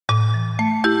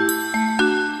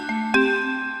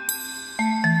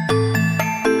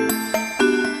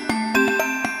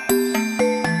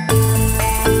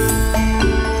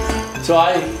So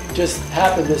I just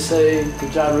happened to say to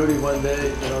John Rudy one day,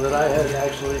 that I had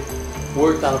actually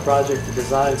worked on a project to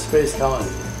design space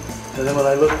colonies. And then when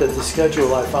I looked at the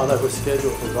schedule, I found I was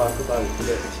scheduled to talk about it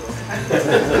today. So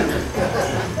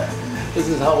this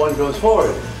is how one goes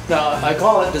forward. Now, I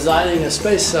call it designing a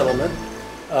space settlement,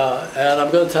 and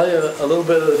I'm going to tell you a little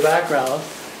bit of the background.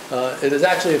 It is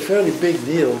actually a fairly big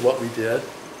deal what we did,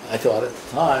 I thought at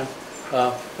the time,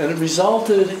 and it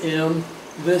resulted in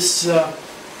this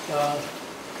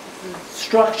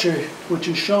structure, which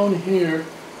is shown here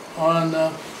on,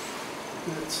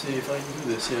 let's see if I can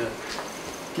do this,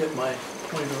 get my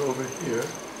pointer over here.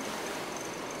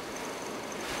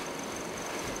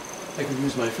 I can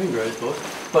use my finger, I suppose.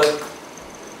 But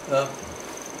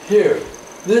here,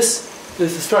 this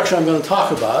is the structure I'm going to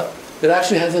talk about. It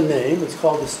actually has a name. It's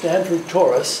called the Stanford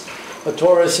Torus. A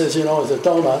torus, as you know, is a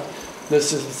donut.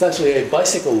 This is essentially a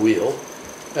bicycle wheel.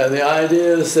 And the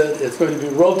idea is that it's going to be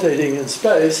rotating in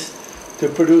space to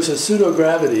produce a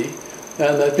pseudo-gravity,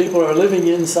 and that people are living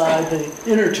inside the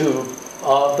inner tube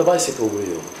of the bicycle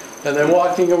wheel. And they're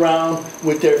walking around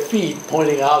with their feet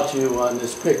pointing out to you on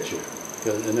this picture,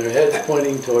 and their heads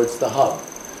pointing towards the hub,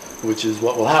 which is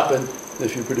what will happen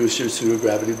if you produce your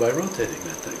pseudo-gravity by rotating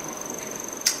that thing.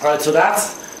 All right, so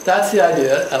that's the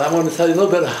idea, and I want to tell you a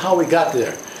little bit of how we got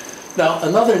there. Now,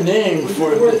 another name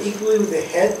for it work equally with the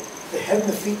head and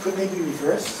the feet could maybe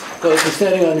reverse? So if you're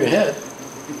standing on your head.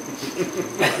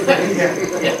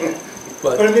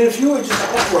 But I mean, if you were just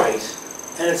upright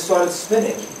and it started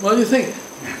spinning. Well, you think,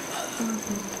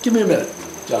 give me a minute,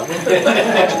 John.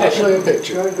 I'll show you a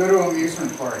picture. Go to an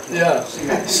amusement park. Yeah.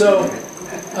 So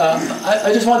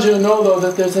I just want you to know, though,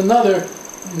 that there's another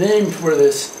name for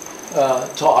this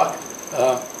talk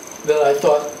that I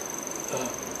thought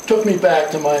took me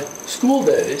back to my school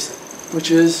days,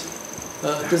 which is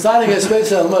designing a space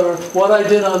settlement, or what I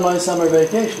did on my summer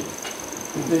vacation.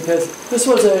 Because this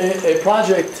was a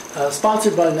project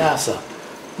sponsored by NASA.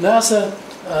 NASA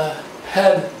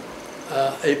had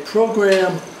a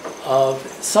program of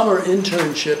summer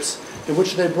internships in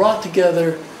which they brought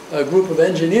together a group of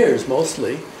engineers,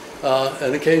 mostly,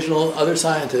 and occasional other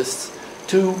scientists,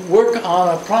 to work on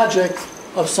a project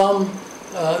of some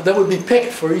that would be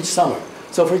picked for each summer.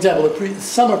 So, for example, the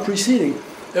summer preceding,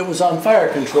 it was on fire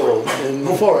control in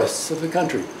the forests of the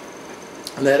country.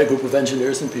 And they had a group of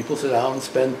engineers and people sit down and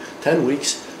spend 10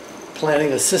 weeks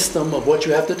planning a system of what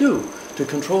you have to do to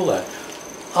control that.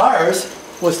 Ours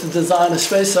was to design a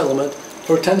space settlement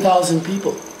for 10,000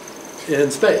 people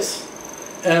in space.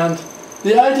 And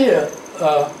the idea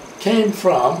came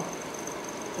from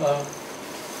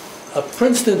a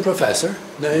Princeton professor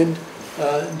named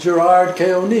Gerard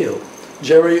K. O'Neill.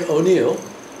 Jerry O'Neill,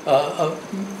 a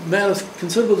man of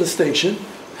considerable distinction,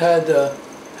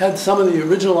 had some of the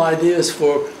original ideas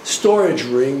for storage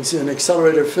rings in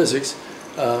accelerator physics.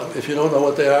 If you don't know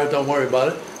what they are, don't worry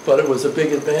about it. But it was a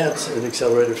big advance in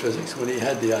accelerator physics when he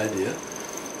had the idea.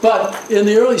 But in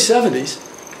the early 70s,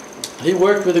 he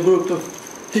worked with a group of,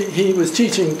 he was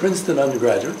teaching Princeton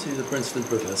undergraduates, he's a Princeton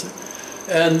professor,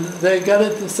 and they got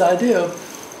at this idea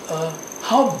of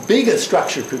how big a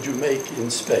structure could you make in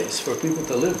space for people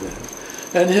to live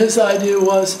in? And his idea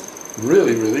was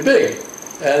really, really big.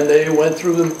 And they went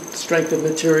through the strength of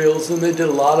materials, and they did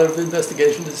a lot of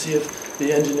investigation to see if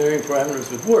the engineering parameters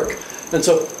would work. And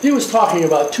so he was talking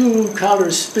about 2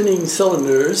 counter-spinning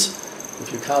cylinders.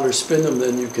 If you counter-spin them,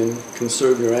 then you can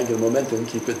conserve your angular momentum,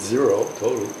 keep it 0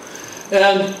 total.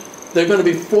 And they're going to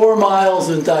be 4 miles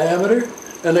in diameter,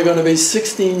 and they're going to be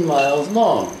 16 miles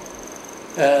long.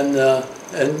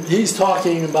 And he's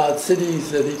talking about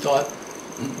cities that he thought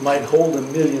might hold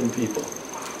 1 million people.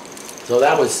 So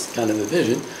that was kind of the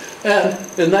vision. And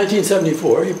in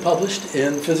 1974, he published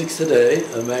in Physics Today,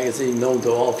 a magazine known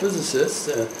to all physicists.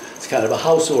 It's kind of a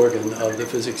house organ of the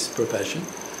physics profession.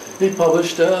 He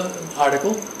published an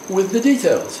article with the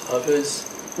details of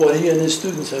what he and his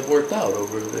students had worked out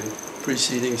over the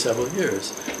preceding several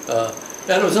years.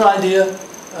 And it was an idea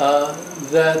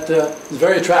that was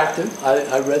very attractive.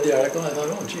 I read the article and I thought,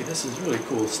 oh, gee, this is really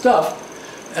cool stuff.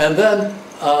 And then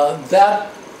that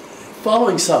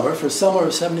following summer, for summer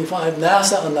of '75,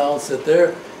 NASA announced that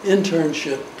their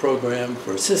internship program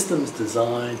for systems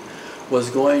design was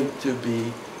going to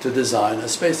be to design a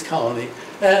space colony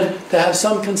and to have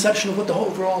some conception of what the whole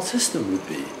overall system would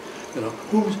be. You know,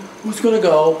 who's going to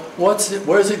go?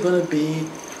 Where's it going to be?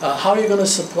 How are you going to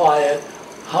supply it?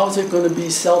 How is it going to be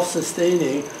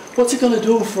self-sustaining? What's it going to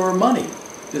do for money?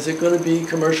 Is it going to be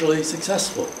commercially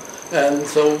successful? And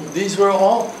so these were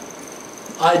all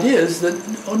ideas that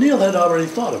O'Neill had already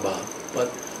thought about.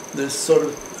 But this sort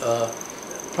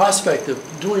of prospect of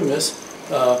doing this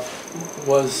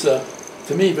was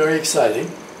to me, very exciting.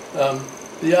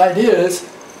 The idea is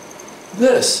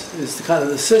this is kind of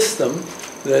the system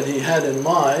that he had in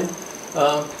mind.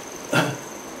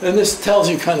 And this tells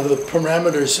you kind of the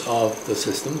parameters of the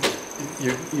system.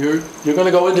 You're going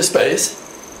to go into space.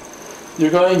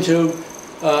 You're going to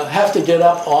have to get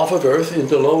up off of Earth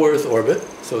into low Earth orbit.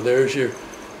 So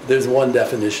there's one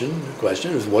definition. The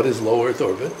question is, what is low Earth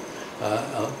orbit?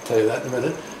 I'll tell you that in a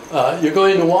minute. You're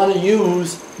going to want to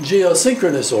use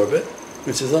geosynchronous orbit,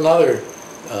 which is another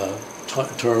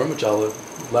term, which I'll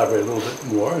elaborate a little bit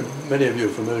more, and many of you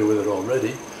are familiar with it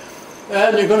already.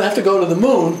 And you're going to have to go to the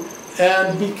moon,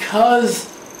 and because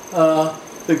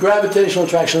the gravitational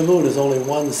attraction of the moon is only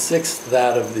 1/6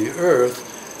 that of the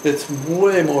Earth, it's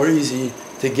way more easy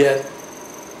to get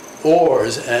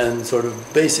ores and sort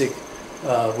of basic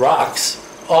rocks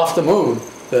off the moon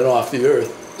than off the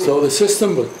Earth. So the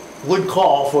system would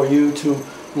call for you to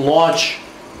launch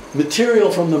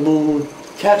material from the moon,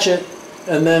 catch it,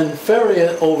 and then ferry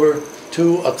it over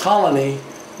to a colony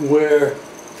where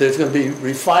there's going to be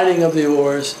refining of the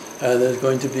ores, and there's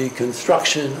going to be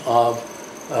construction of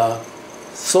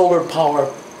solar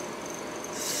power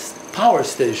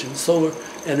stations, solar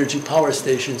energy power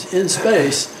stations in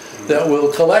space that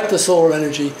will collect the solar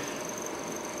energy,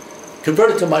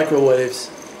 convert it to microwaves,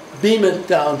 beam it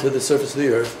down to the surface of the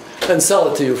Earth, and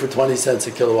sell it to you for 20 cents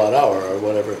a kilowatt hour, or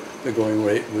whatever the going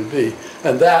rate would be.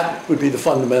 And that would be the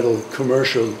fundamental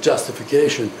commercial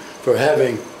justification for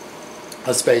having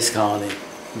a space colony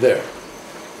there.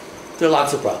 There are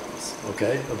lots of problems,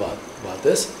 okay, about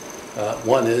this.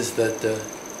 One is that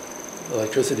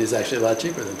electricity is actually a lot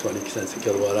cheaper than 20 cents a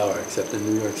kilowatt hour, except in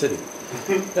New York City.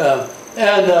 But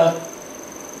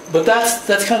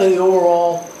that's kind of the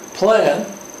overall plan.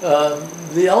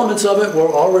 The elements of it were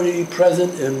already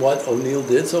present in what O'Neill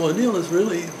did, so O'Neill is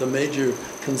really the major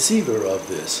conceiver of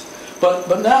this. But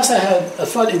NASA had a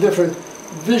slightly different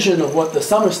vision of what the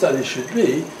summer study should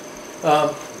be.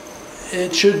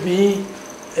 It should be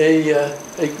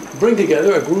bring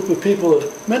together a group of people of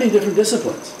many different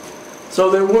disciplines. So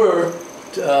there were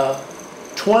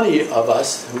 20 of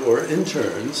us who were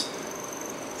interns,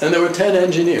 and there were 10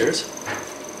 engineers.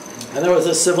 And there was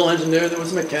a civil engineer, there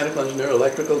was a mechanical engineer,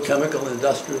 electrical, chemical,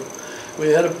 industrial. We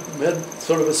had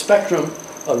sort of a spectrum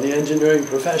of the engineering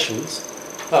professions.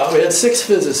 We had 6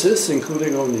 physicists,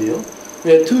 including O'Neill.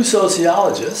 We had 2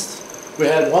 sociologists. We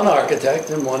had 1 architect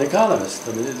and 1 economist.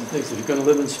 I mean, these are things, if you're going to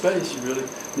live in space, you really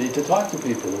need to talk to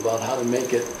people about how to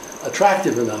make it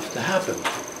attractive enough to happen.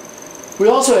 We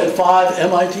also had 5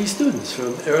 MIT students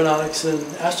from aeronautics and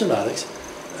astronautics.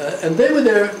 And they were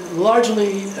there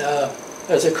largely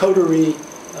as a coterie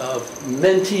of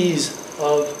mentees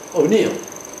of O'Neill.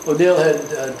 O'Neill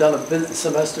had done a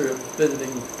semester of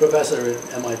visiting professor at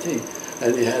MIT,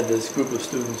 and he had this group of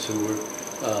students who were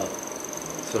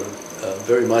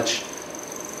very much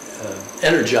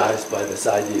energized by this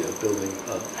idea of building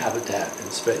a habitat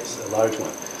in space, a large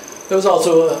one. There was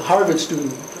also a Harvard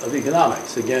student of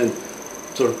economics, again,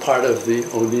 sort of part of the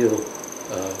O'Neill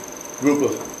group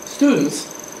of students.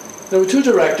 There were 2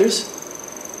 directors.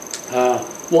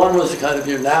 One was kind of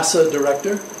your NASA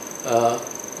director,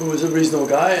 who was a reasonable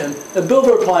guy, and Bill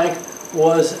Verplank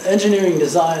was engineering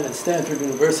design at Stanford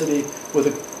University with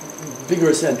a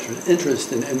vigorous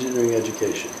interest in engineering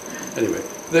education. Anyway,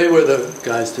 they were the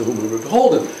guys to whom we were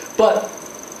beholden. But,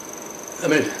 I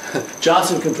mean,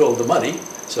 Johnson controlled the money,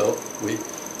 so we...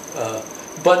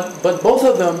 But both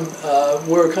of them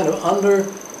were kind of under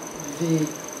the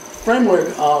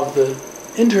framework of the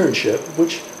internship,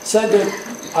 which said that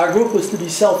our group was to be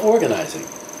self-organizing.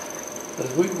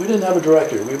 We didn't have a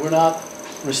director. We were not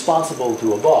responsible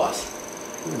to a boss.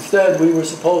 Instead, we were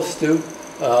supposed to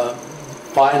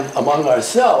find among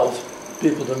ourselves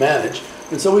people to manage.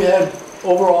 And so we had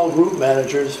overall group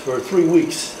managers for 3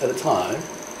 weeks at a time.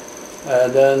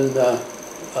 And then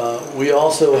we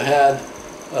also had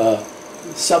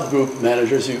subgroup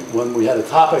managers. When we had a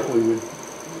topic, we would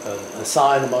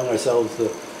assign among ourselves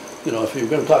the, if you're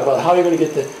going to talk about how you're going to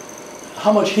get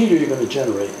how much heat are you going to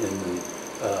generate in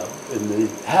the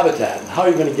habitat, and how are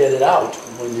you going to get it out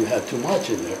when you have too much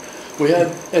in there. We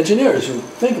had engineers who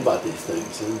think about these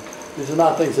things, and these are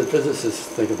not things that physicists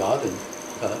think about in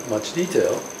much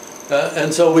detail.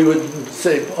 And so we would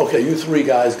say, okay, you 3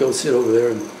 guys go sit over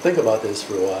there and think about this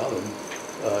for a while, and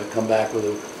come back with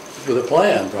a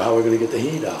plan for how we're going to get the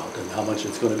heat out and how much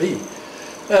it's going to be.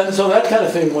 And so that kind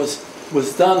of thing was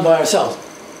done by ourselves.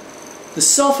 The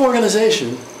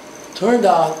self-organization turned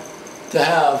out to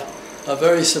have a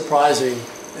very surprising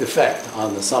effect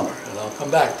on the summer, and I'll come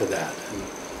back to that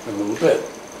in a little bit.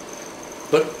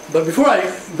 But before I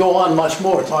go on much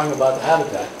more talking about the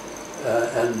habitat,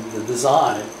 and the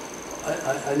design,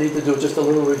 I need to do just a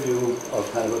little review of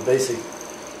kind of a basic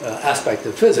aspect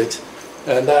of physics,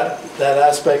 and that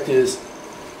aspect is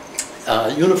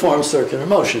uniform circular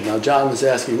motion. Now, John was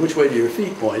asking which way do your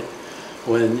feet point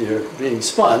when you're being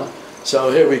spun.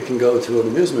 So here we can go to an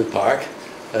amusement park,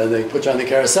 and they put you on the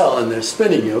carousel, and they're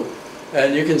spinning you,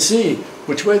 and you can see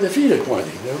which way the feet are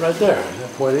pointing. They're right there.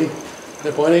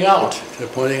 They're pointing out. They're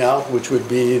pointing out, which would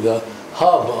be the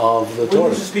hub of the tortoise.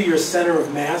 Wouldn't this be your center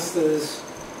of mass that is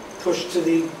pushed to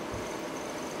the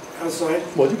outside?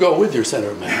 Well, you go with your center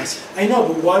of mass. I know,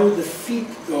 but why would the feet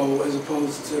go as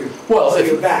opposed to if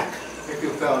your back? If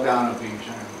you fell down, it'd be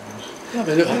center of mass. Yeah,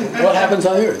 but what happens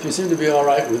on the Earth? You seem to be all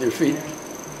right with your feet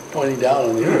pointing down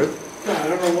on the Earth. No, I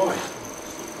don't know why.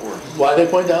 Why they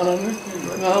point down on the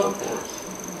Earth? Well,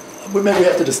 we maybe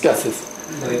have to discuss this.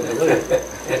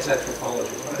 It's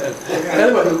anthropology.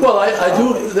 Anyway, well, I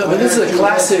do. I mean, this is a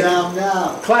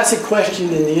classic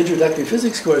question in the introductory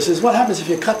physics course: is what happens if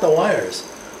you cut the wires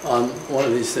on one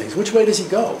of these things? Which way does he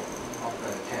go?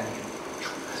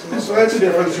 So that's the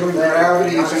difference between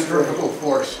gravity and centrifugal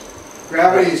force.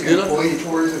 Gravity is going to pull you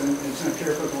towards it, and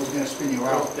centrifugal is going to spin you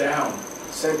out. Down.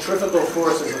 Centrifugal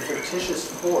force is a fictitious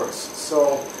force,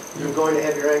 so you're going to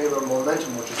have your angular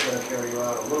momentum, which is going to carry you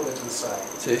out a little bit to the side.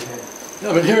 See?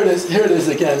 No, but here it is. Here it is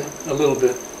again, a little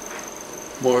bit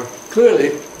more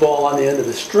clearly. Ball on the end of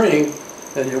a string,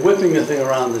 and you're whipping the thing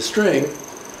around the string.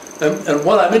 And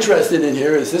what I'm interested in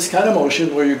here is this kind of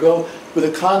motion where you go with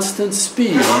a constant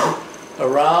speed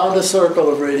around a circle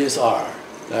of radius r.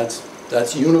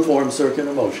 That's uniform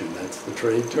circular motion. That's the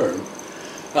trade term.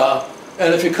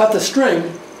 And if you cut the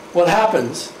string, what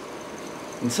happens?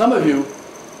 And some of you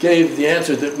gave the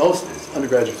answer that most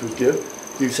undergraduates would give.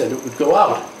 You said it would go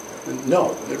out. And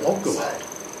no, it won't go out.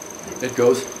 It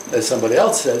goes, as somebody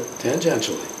else said,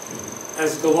 tangentially.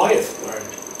 As Goliath learned.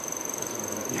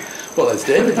 Well, as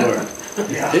David learned.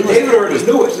 David already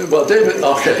knew it. Well, David,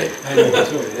 okay.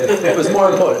 It was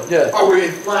more important, yeah. Are we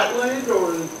flatlined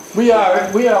or? We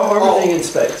are orbiting in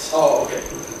space. Oh, okay.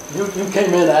 You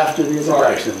came in after the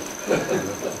introduction.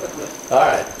 All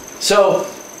right. So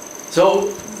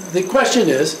the question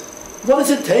is, what does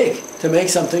it take to make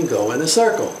something go in a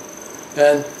circle?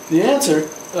 And the answer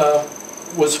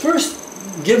was first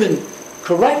given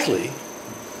correctly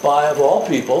by, of all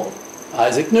people,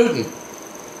 Isaac Newton.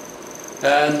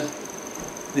 And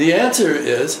the answer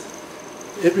is,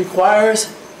 it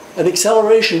requires an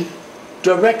acceleration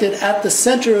directed at the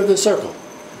center of the circle.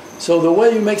 So the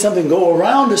way you make something go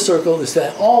around a circle is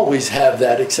to always have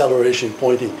that acceleration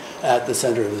pointing at the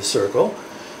center of the circle.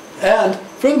 And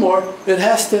furthermore, it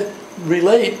has to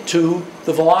relate to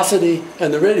the velocity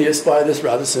and the radius by this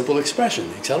rather simple expression.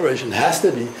 The acceleration has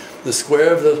to be the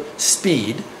square of the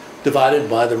speed divided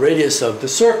by the radius of the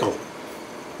circle.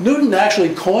 Newton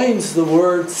actually coins the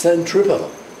word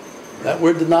centripetal. That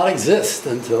word did not exist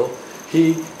until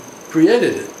he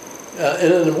created it.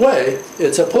 In a way,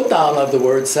 it's a put-down of the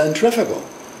word centrifugal,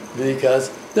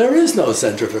 because there is no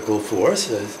centrifugal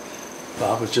force, as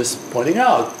Bob was just pointing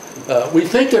out. We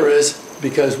think there is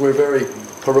because we're very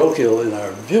parochial in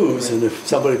our views, and if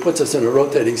somebody puts us in a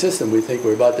rotating system, we think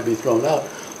we're about to be thrown out,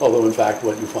 although in fact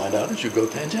what you find out is you go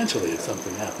tangentially if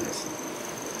something happens.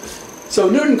 So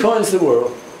Newton coins the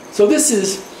word. So this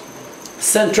is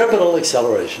centripetal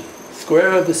acceleration,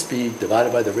 square of the speed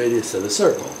divided by the radius of the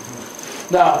circle.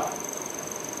 Now,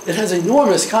 it has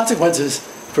enormous consequences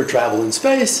for travel in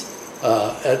space,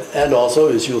 and also,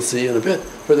 as you'll see in a bit,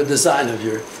 for the design of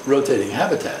your rotating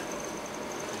habitat.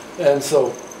 And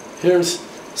so here's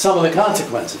some of the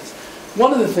consequences.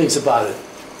 One of the things about it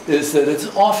is that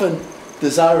it's often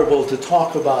desirable to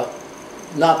talk about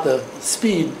not the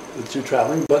speed that you're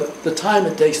traveling, but the time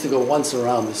it takes to go once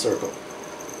around the circle.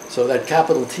 So that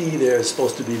capital T there is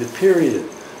supposed to be the period,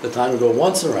 the time to go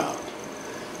once around.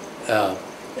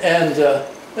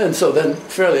 And so then,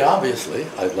 fairly obviously,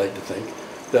 I'd like to think,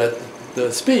 that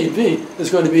the speed, v, is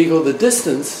going to be equal to the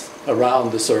distance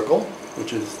around the circle,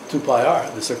 which is 2 pi r,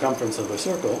 the circumference of a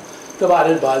circle,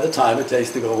 divided by the time it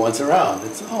takes to go once around.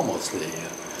 It's almost the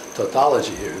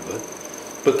tautology here,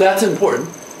 but that's important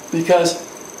because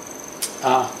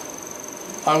I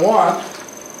want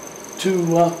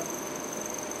to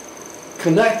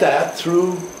connect that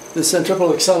through the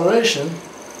centripetal acceleration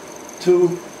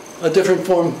to a different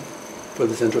form for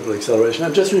the centripetal acceleration.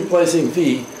 I'm just replacing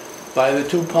v by the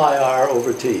 2 pi r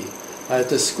over t. I have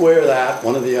to square that,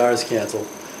 one of the r's canceled.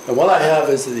 And what I have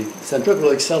is the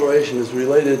centripetal acceleration is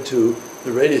related to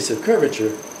the radius of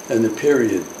curvature and the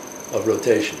period of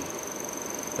rotation.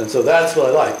 And so that's what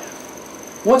I like.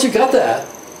 Once you got that,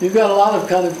 you've got a lot of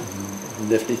kind of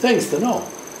nifty things to know.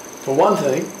 For one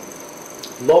thing,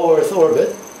 low Earth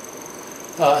orbit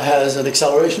has an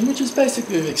acceleration, which is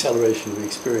basically the acceleration we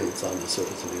experience on the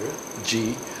surface of the Earth,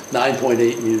 g,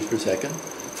 9.8 meters per second,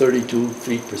 32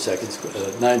 feet per second,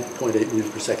 9.8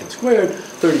 meters per second squared,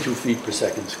 32 feet per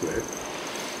second squared.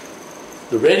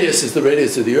 The radius is the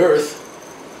radius of the Earth,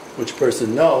 which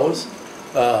person knows,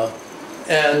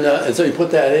 and so you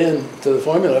put that into the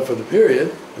formula for the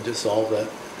period. I just solved that,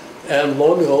 and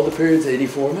lo and behold, the period's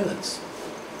 84 minutes.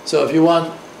 So if you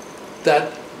want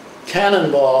that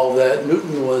cannonball that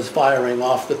Newton was firing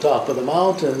off the top of the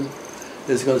mountain,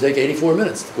 it's going to take 84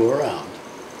 minutes to go around.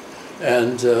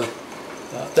 And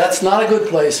that's not a good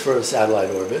place for a satellite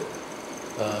orbit.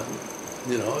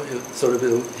 You know,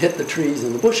 it'll hit the trees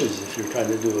and the bushes if you're trying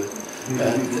to do it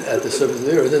at the surface of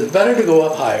the Earth. It's better to go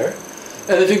up higher.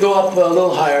 And if you go up a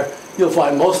little higher, you'll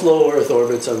find most low Earth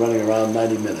orbits are running around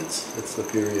 90 minutes. It's the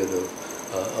period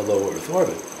of a low Earth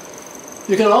orbit.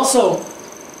 You can also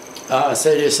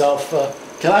say to yourself,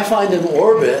 can I find an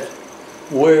orbit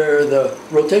where the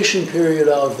rotation period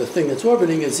of the thing that's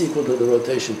orbiting is equal to the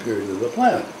rotation period of the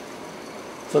planet?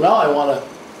 So now I want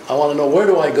to know, where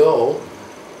do I go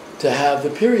to have the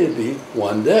period be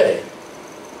 1 day?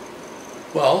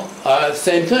 Well,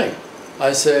 same thing.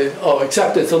 I say, oh,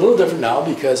 except it's a little different now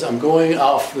because I'm going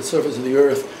off the surface of the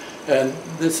Earth, and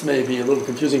this may be a little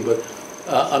confusing, but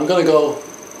I'm going to go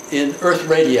in Earth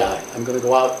radii. I'm going to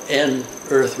go out n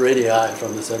Earth radii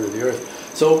from the center of the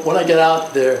Earth. So when I get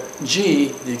out there,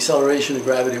 g, the acceleration of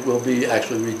gravity, will be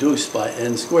actually reduced by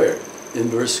n squared.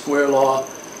 Inverse square law.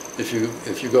 If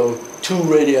you go 2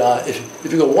 radii,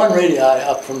 if you go 1 radii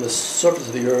up from the surface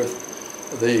of the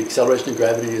Earth, the acceleration of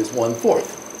gravity is 1/4.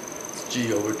 It's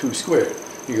g over 2 squared.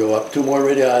 You go up 2 more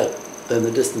radii, then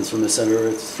the distance from the center of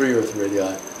Earth is 3 Earth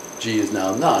radii. G is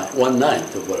now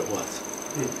 1/9 of what it was.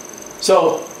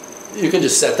 So you can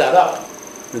just set that up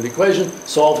in the equation,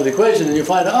 solve for the equation, and you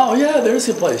find, oh yeah, there's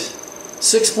a place.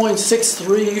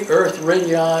 6.63 Earth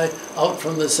radii out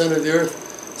from the center of the Earth.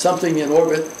 Something in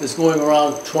orbit is going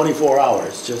around 24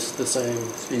 hours, just the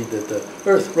same speed that the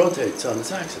Earth rotates on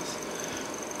its axis.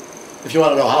 If you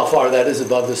want to know how far that is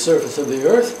above the surface of the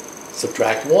Earth,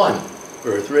 subtract 1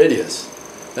 Earth radius.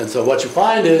 And so what you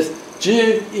find is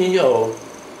GEO,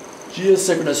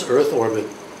 geosynchronous Earth orbit,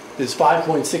 is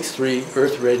 5.63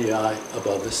 Earth radii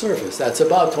above the surface. That's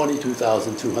about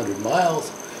 22,200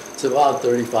 miles. It's about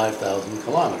 35,000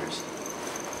 kilometers.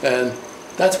 And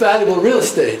that's valuable real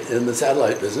estate in the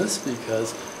satellite business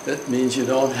because it means you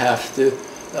don't have to,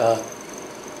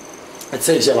 it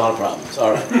saves you a lot of problems.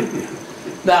 All right.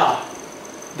 Now,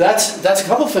 that's a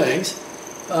couple things.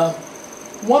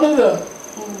 One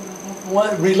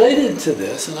related to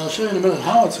this, and I'll show you in a minute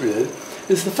how it's related,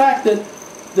 is the fact that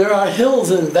there are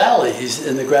hills and valleys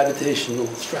in the gravitational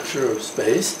structure of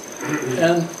space,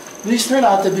 and these turn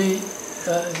out to be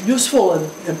useful and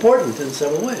important in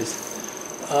several ways.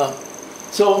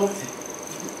 So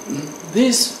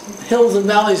these hills and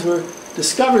valleys were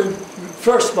discovered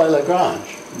first by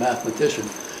Lagrange, a mathematician,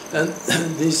 and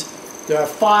there are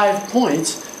 5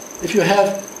 points. If you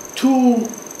have 2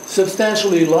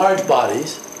 substantially large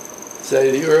bodies,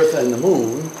 say the Earth and the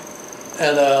Moon,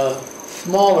 and a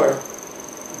smaller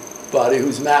body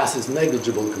whose mass is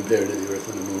negligible compared to the Earth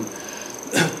and the Moon,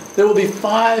 there will be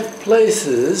 5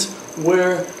 places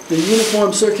where the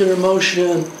uniform circular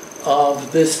motion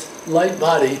of this light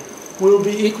body will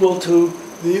be equal to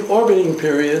the orbiting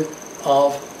period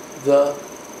of the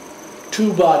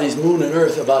 2 bodies, Moon and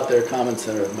Earth, about their common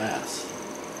center of mass.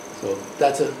 So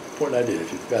that's an important idea.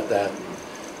 If you've got that,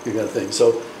 you've got a thing.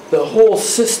 So the whole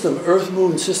system,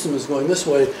 Earth-Moon system, is going this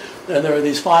way, and there are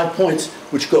these 5 points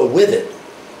which go with it.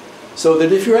 So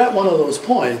that if you're at one of those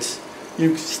points,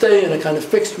 you stay in a kind of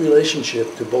fixed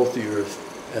relationship to both the Earth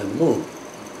and the Moon.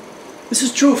 This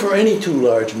is true for any 2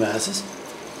 large masses.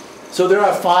 So there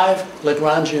are 5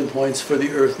 Lagrangian points for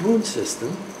the Earth-Moon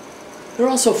system. There are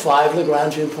also 5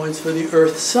 Lagrangian points for the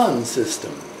Earth-Sun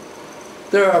system.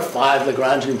 There are 5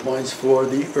 Lagrangian points for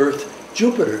the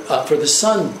Earth-Jupiter, for the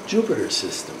Sun-Jupiter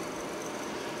system.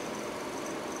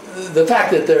 The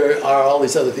fact that there are all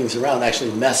these other things around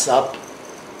actually mess up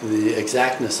the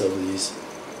exactness of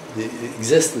the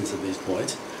existence of these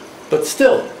points. But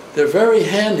still, they're very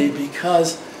handy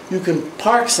because you can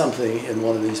park something in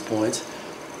one of these points,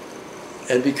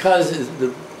 and because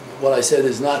what I said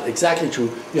is not exactly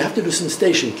true, you have to do some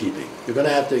station keeping. You're going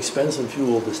to have to expend some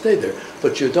fuel to stay there,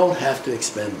 but you don't have to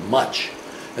expend much.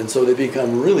 And so they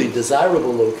become really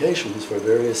desirable locations for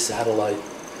various satellite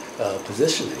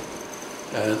positioning.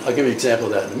 And I'll give you an example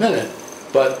of that in a minute.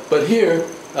 But here,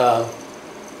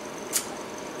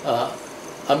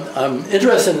 I'm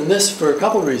interested in this for a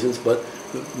couple of reasons, but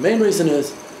the main reason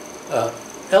is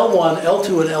L1,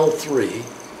 L2, and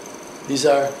L3, these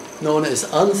are known as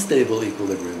unstable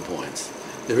equilibrium points.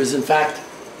 There is, in fact,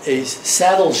 a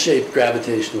saddle-shaped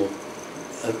gravitational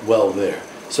well there,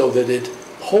 so that it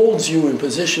holds you in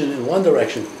position in one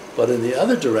direction, but in the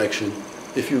other direction,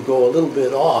 if you go a little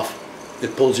bit off,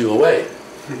 it pulls you away.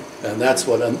 And that's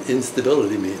what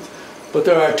instability means. But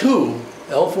there are two,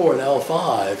 L4 and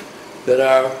L5, that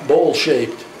are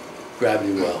bowl-shaped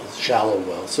gravity wells, shallow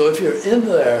wells. So if you're in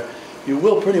there, you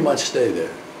will pretty much stay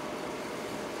there.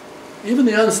 Even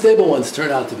the unstable ones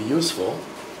turn out to be useful.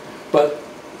 But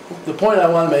the point I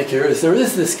want to make here is there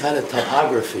is this kind of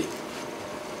topography.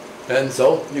 And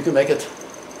so you can make a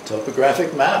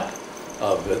topographic map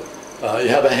of it. You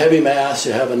have a heavy mass,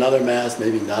 you have another mass,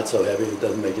 maybe not so heavy, it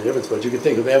doesn't make a difference, but you can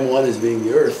think of M1 as being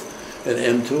the Earth and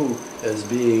M2 as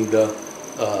being the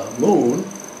moon,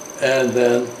 and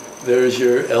then there's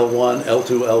your L1,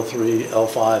 L2, L3,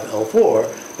 L5,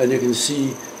 L4, and you can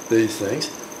see these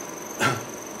things.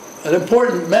 An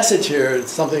important message here,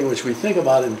 it's something which we think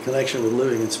about in connection with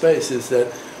living in space, is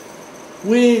that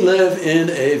we live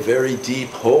in a very deep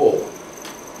hole.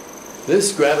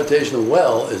 This gravitational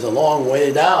well is a long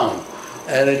way down,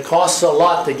 and it costs a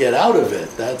lot to get out of it.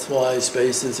 That's why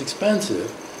space is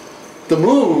expensive. The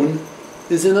moon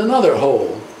is in another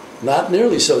hole, not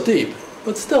nearly so deep,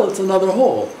 but still it's another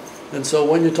hole. And so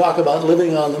when you talk about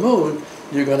living on the moon,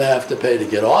 you're going to have to pay to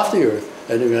get off the Earth,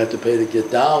 and you're going to have to pay to get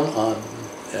down on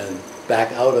and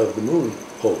back out of the moon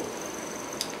hole.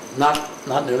 Not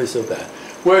nearly so bad.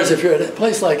 Whereas if you're at a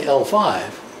place like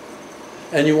L5,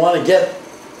 and you want to get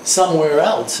somewhere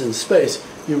else in space,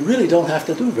 you really don't have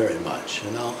to do very much.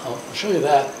 And I'll show you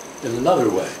that in another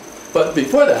way. But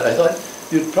before that, I thought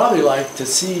you'd probably like to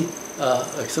see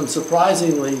some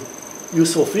surprisingly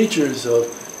useful features of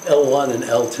L1 and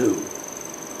L2.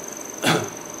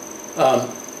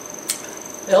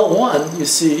 L1, you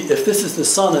see, if this is the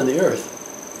sun and the Earth,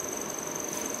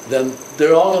 then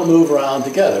they're all going to move around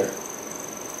together.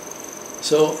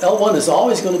 So L1 is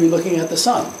always going to be looking at the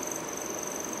sun.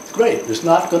 It's great. There's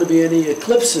not going to be any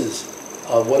eclipses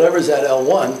of whatever's at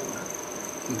L1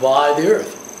 by the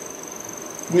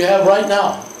Earth. We have right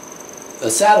now a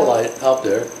satellite out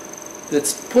there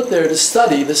that's put there to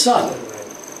study the sun.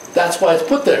 That's why it's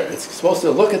put there. It's supposed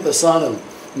to look at the sun and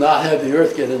not have the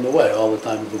Earth get in the way all the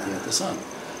time looking at the sun.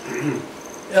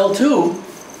 L2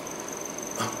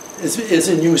 is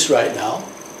in use right now.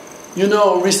 You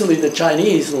know, recently the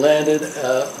Chinese landed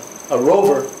a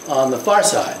rover on the far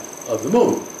side of the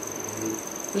moon.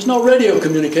 There's no radio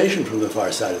communication from the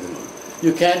far side of the moon.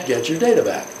 You can't get your data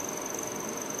back.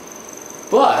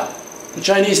 But the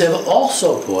Chinese have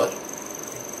also put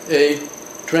a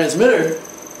transmitter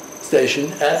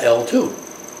station at L2.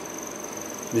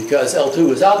 Because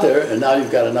L2 is out there, and now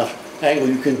you've got enough angle,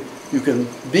 you can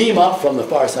beam up from the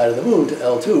far side of the moon to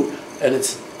L2, and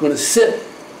it's going to sit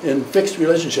in fixed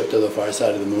relationship to the far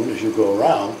side of the moon as you go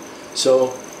around.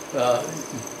 So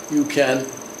you can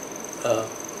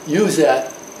use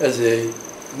that as a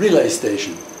relay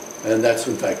station, and that's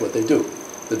in fact what they do.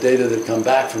 The data that come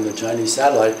back from the Chinese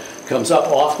satellite comes up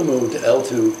off the moon to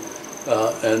L2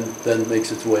 and then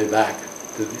makes its way back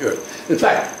to the Earth. In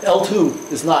fact,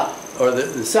 L2 is not, or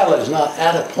the satellite is not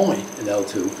at a point in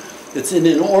L2. It's in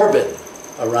an orbit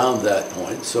around that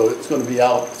point, so it's going to be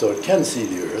out so it can see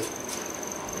the Earth.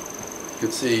 You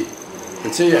can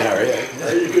see you, Harry.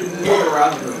 You can move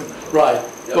around the moon. Right.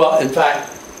 Yep. Well, in fact,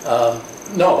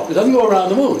 no, it doesn't go around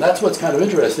the moon. That's what's kind of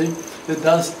interesting. It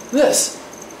does this.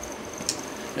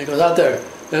 It goes out there,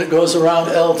 and it goes around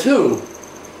L2,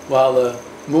 while the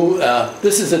moon,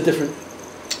 this is a different,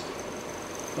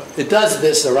 it does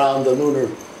this around the lunar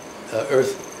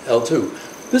Earth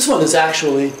L2. This one is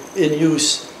actually in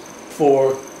use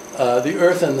for the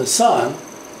Earth and the Sun.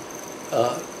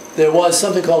 There was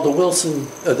something called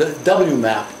the the W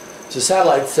map. It's a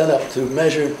satellite sent up to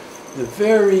measure the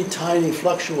very tiny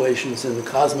fluctuations in the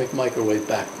cosmic microwave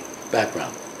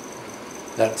background.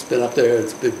 That's been up there.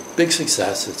 It's been a big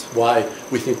success. It's why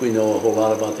we think we know a whole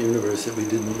lot about the universe that we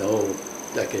didn't know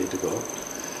a decade ago.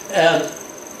 And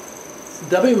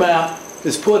WMAP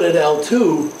is put at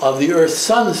L2 of the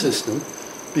Earth-Sun system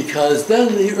because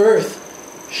then the Earth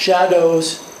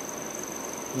shadows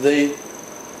the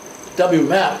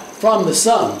WMAP from the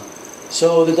Sun.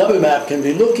 So the WMAP can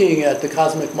be looking at the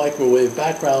cosmic microwave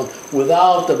background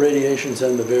without the radiations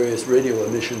and the various radio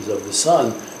emissions of the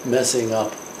Sun messing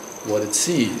up what it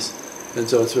sees. And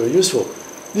so it's very useful.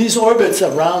 These orbits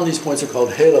around these points are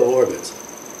called halo orbits.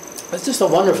 It's just a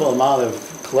wonderful amount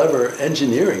of clever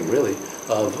engineering, really,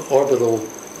 of orbital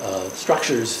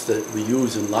structures that we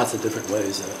use in lots of different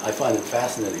ways. I find it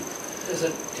fascinating. Does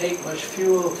it take much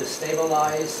fuel to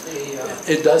stabilize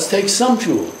the... It does take some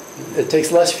fuel. It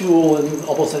takes less fuel than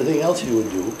almost anything else you would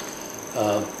do.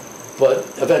 But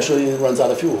eventually it runs out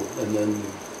of fuel, and then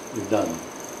you're done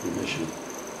your mission.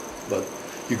 But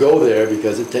you go there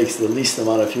because it takes the least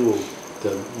amount of fuel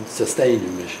to sustain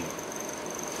your mission.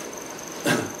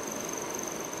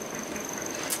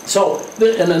 So,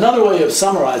 and another way of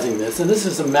summarizing this, and this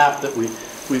is a map that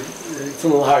it's a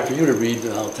little hard for you to read,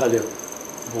 and I'll tell you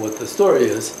what the story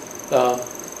is.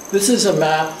 This is a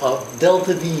map of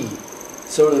delta V,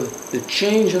 sort of the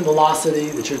change in velocity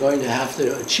that you're going to have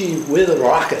to achieve with a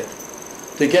rocket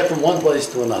to get from one place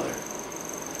to another.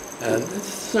 And there's a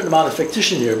certain amount of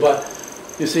fictition here, but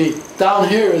you see, down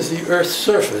here is the Earth's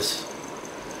surface.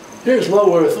 Here's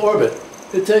low Earth orbit.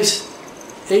 It takes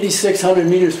 8,600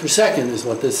 meters per second is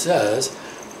what this says.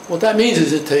 What that means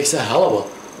is it takes a hell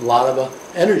of a lot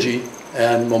of energy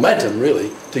and momentum,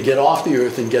 really, to get off the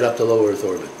Earth and get up to low Earth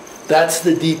orbit. That's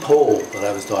the deep hole that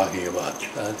I was talking about.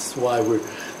 That's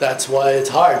why it's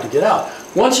hard to get out.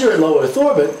 Once you're in low Earth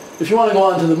orbit, if you want to go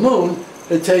onto the moon,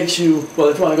 it takes you, well,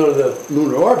 if you want to go to the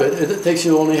lunar orbit, it takes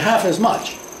you only half as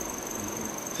much.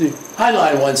 See,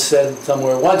 Heinlein once said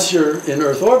somewhere, once you're in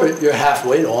Earth orbit, you're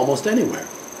halfway to almost anywhere.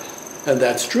 And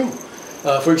that's true.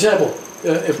 For example,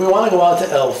 if we want to go out to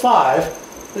L5,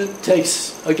 it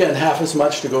takes, again, half as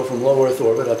much to go from low Earth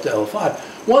orbit up to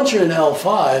L5. Once you're in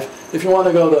L5, if you want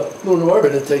to go to lunar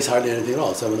orbit, it takes hardly anything at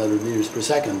all, 700 meters per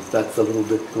second. That's a little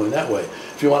bit going that way.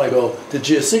 If you want to go to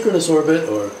geosynchronous orbit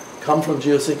or come from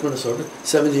geosynchronous orbit,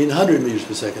 1,700 meters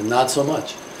per second, not so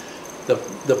much.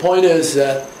 The point is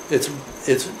that it's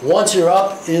once you're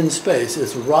up in space,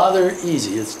 it's rather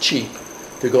easy, it's cheap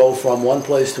to go from one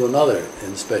place to another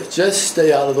in space. Just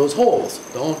stay out of those holes.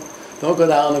 Don't go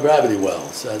down the gravity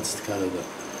wells. That's kind of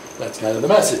the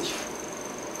message.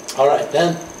 All right,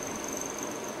 then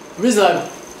the reason I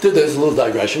did this, a little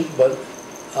digression, but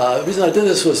the reason I did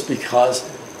this was because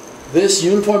this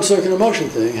uniform circular motion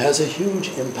thing has a huge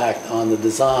impact on the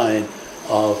design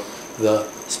of the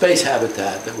space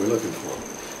habitat that we're looking for.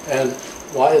 And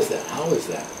why is that? How is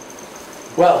that?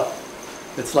 Well,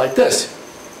 it's like this.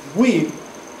 We,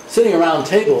 sitting around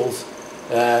tables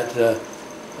at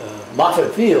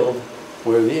Moffett Field,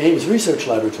 where the Ames Research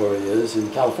Laboratory is in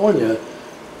California,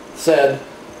 said,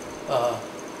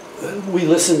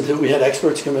 we had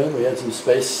experts come in, we had some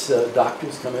space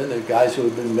doctors come in, the guys who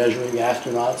had been measuring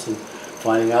astronauts and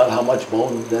finding out how much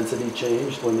bone density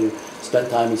changed when they spent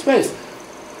time in space.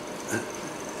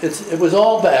 It was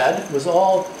all bad, it was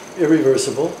all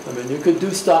irreversible. I mean, you could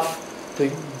do stuff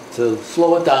to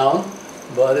slow it down,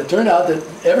 but it turned out that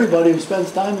everybody who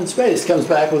spends time in space comes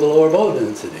back with a lower bone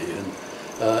density.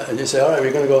 And you say, all right,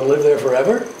 we're going to go and live there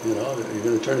forever? You know, you're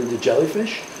going to turn into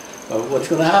jellyfish? What's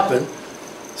going to happen?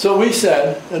 So we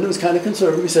said, and it was kind of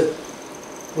conservative, we said,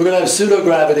 we're going to have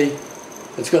pseudo-gravity.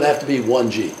 It's going to have to be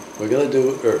 1G. We're going to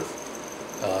do Earth.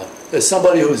 As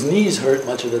somebody whose knees hurt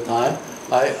much of the time,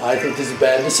 I think this is a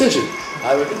bad decision.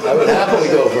 I would happily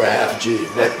go for a half G,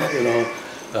 but you know,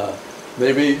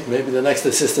 maybe the next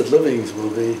assisted livings will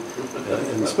be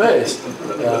in space.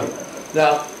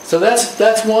 Now, so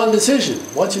that's one decision.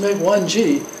 Once you make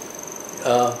 1G,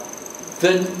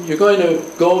 then you're going to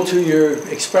go to your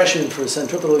expression for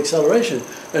centripetal acceleration,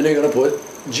 and you're going to put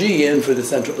G in for the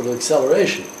centripetal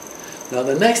acceleration. Now,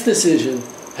 the next decision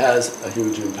has a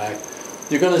huge impact.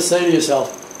 You're going to say to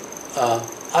yourself,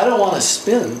 I don't want to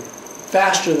spin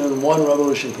faster than 1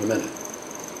 revolution per minute.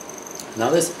 Now,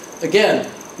 this, again,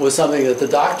 was something that the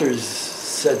doctors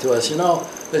said to us, you know,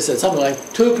 they said something like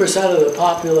 2% of the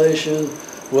population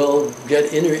will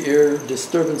get inner ear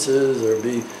disturbances or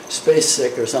be space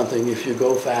sick or something if you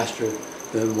go faster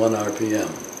than 1 RPM.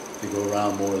 If you go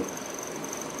around more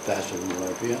faster than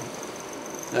 1 RPM.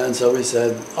 And so we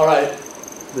said, all right,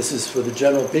 this is for the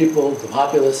general people, the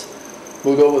populace,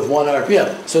 we'll go with 1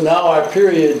 RPM. So now our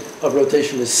period of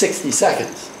rotation is 60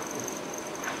 seconds.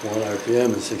 1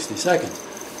 RPM is 60 seconds.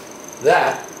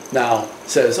 That now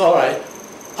says, all right,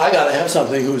 I got to have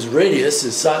something whose radius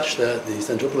is such that the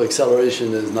centripetal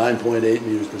acceleration is 9.8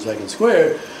 meters per second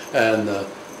squared, and the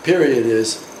period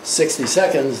is 60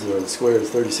 seconds, or the square is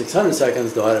 3,600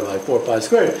 seconds divided by 4 pi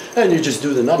squared, and you just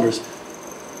do the numbers.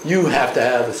 You have to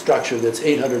have a structure that's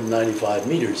 895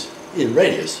 meters in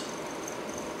radius.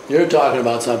 You're talking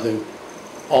about something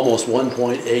almost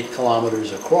 1.8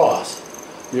 kilometers across.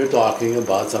 You're talking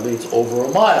about something that's over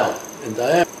a mile in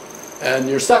diameter, and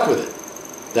you're stuck with it.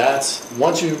 That's,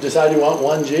 once you decide you want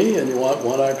 1G and you want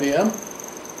 1 RPM,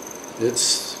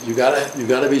 you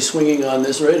gotta be swinging on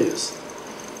this radius.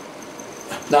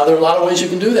 Now, there are a lot of ways you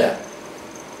can do that.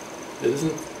 It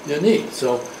isn't unique.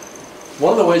 So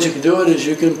one of the ways you can do it is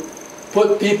you can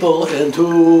put people in two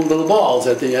little balls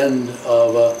at the end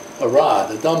of a rod,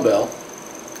 a dumbbell,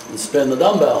 and spin the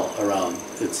dumbbell around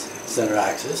its center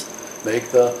axis.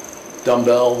 Make the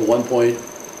dumbbell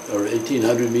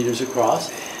 1,1800 meters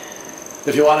across.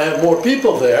 If you want to have more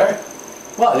people there,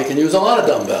 well, you can use a lot of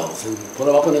dumbbells and put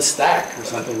them up in a stack or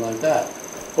something like that.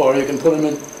 Or you can put them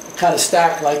in a kind of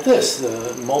stack like this,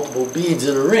 multiple beads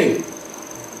in a ring.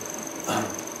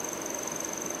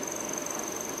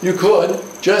 You could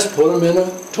just put them in a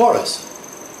torus.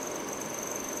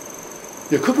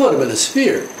 You could put them in a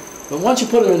sphere. But once you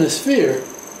put them in a sphere,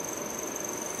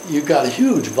 you've got a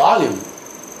huge volume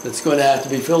that's going to have to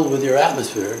be filled with your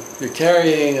atmosphere. You're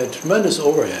carrying a tremendous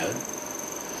overhead.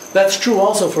 That's true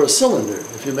also for a cylinder.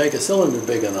 If you make a cylinder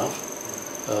big enough,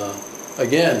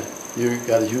 again, you've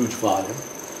got a huge volume.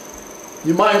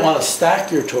 You might want to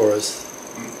stack your toroids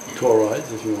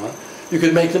if you want. You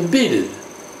could make them beaded.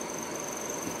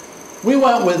 We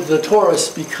went with the torus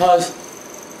because,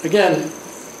 again,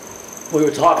 we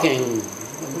were talking,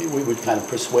 we would kind of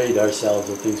persuade ourselves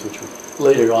of things which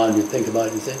later on you'd think about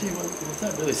it and say, gee, well, it's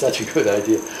not really such a good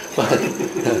idea. But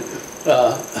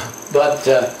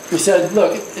we said,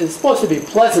 look, it's supposed to be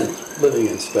pleasant living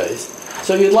in space,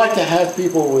 so you'd like to have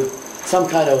people with some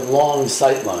kind of long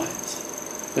sight lines.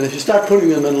 And if you start putting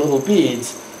them in little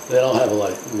beads, they don't have a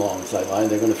long sight line.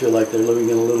 They're going to feel like they're living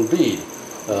in a little bead.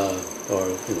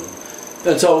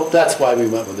 And so that's why we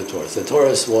went with the torus. The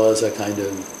torus was a kind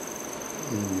of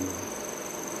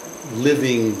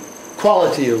living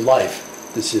quality of life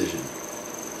decision.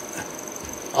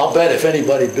 I'll bet if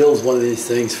anybody builds one of these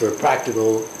things for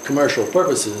practical commercial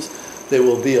purposes, they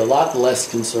will be a lot less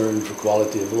concerned for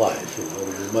quality of life. It'll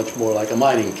be much more like a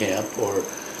mining camp or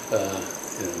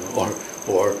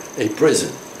a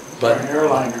prison. But an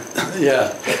airliner.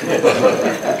 Yeah,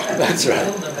 that's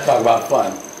right. Talk about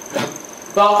fun.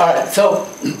 Well, all right. So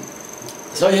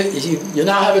you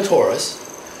now have a torus.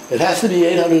 It has to be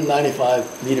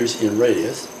 895 meters in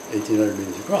radius, 1,800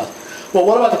 meters across. Well,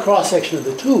 what about the cross section of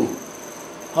the tube?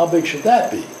 How big should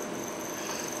that be?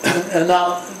 And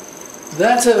now,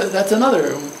 that's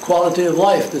another quality of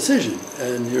life decision,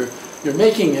 and you're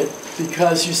making it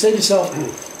because you say to yourself,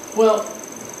 well,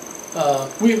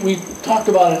 we talked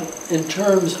about it in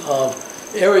terms of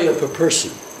area per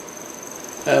person,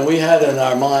 and we had in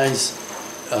our minds,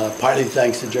 partly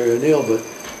thanks to Jerry O'Neill, but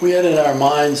we had in our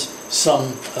minds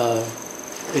some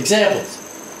examples.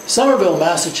 Somerville,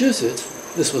 Massachusetts,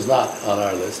 this was not on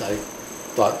our list. I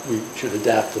thought we should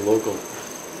adapt to local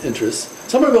interests.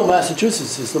 Somerville,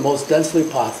 Massachusetts is the most densely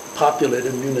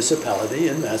populated municipality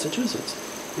in Massachusetts,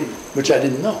 which I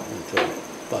didn't know until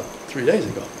about 3 days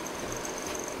ago.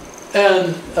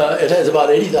 And it has about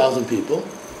 80,000 people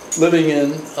living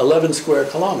in 11 square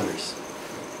kilometers.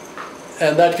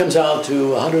 And that comes out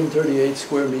to 138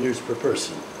 square meters per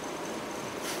person.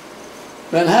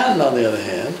 Manhattan, on the other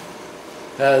hand,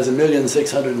 has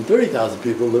 1,630,000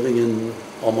 people living in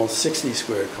almost 60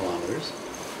 square kilometers.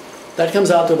 That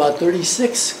comes out to about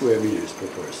 36 square meters per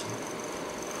person.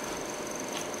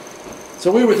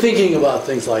 So we were thinking about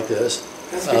things like this.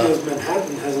 That's because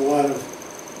Manhattan has a lot of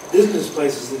business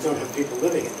places that don't have people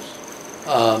living in it.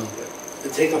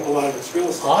 That take up a lot of its real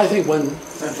estate. I think when...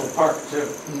 Central Park, too.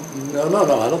 No,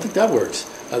 I don't think that works.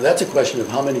 That's a question of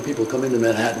how many people come into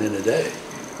Manhattan in a day.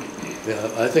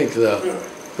 Yeah, I think the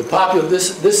popular,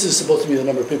 this is supposed to be the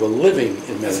number of people living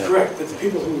in Manhattan. That's correct, but the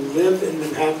people who live in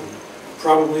Manhattan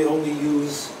probably only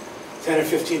use 10 or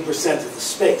 15% of the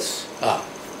space.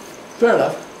 Fair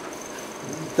enough.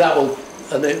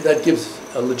 That gives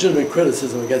a legitimate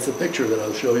criticism against the picture that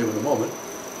I'll show you in a moment.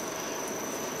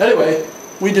 Anyway,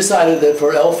 we decided that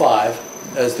for L5,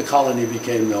 as the colony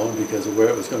became known because of where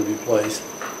it was going to be placed,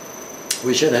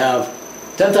 we should have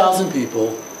 10,000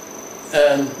 people,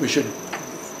 and we should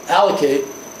allocate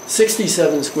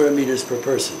 67 square meters per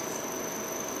person.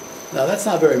 Now that's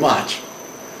not very much.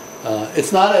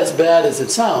 It's not as bad as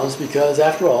it sounds because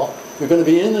after all, we're going to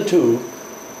be in the tube,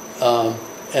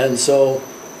 and so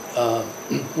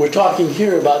we're talking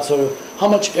here about sort of how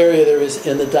much area there is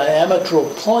in the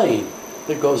diametral plane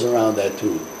that goes around that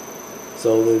tube.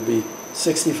 So there'd be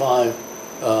 65,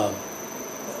 and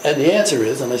the answer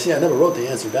is, and I see I never wrote the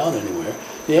answer down anywhere,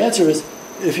 the answer is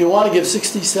if you want to give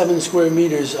 67 square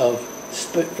meters of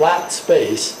flat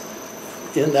space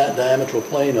in that diametral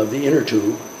plane of the inner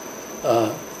tube,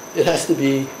 it has to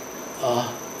be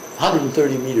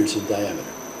 130 meters in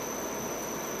diameter.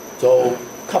 So a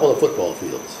couple of football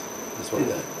fields is what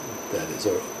that is,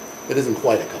 or it isn't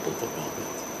quite a couple of football fields.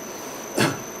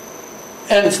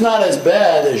 And it's not as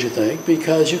bad as you think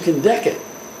because you can deck it.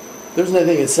 There's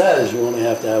nothing that says you only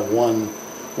have to have one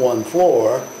one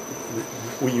floor.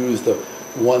 We use the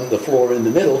floor in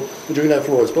the middle, but you can have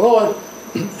floors below it,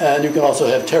 and you can also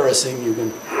have terracing. You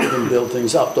can build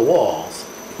things up the walls.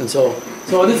 And so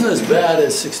it isn't as bad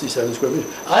as 67 square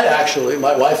meters.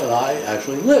 My wife and I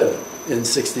actually live in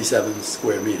 67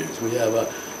 square meters. We have a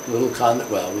little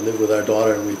we live with our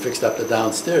daughter, and we fixed up the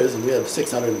downstairs, and we have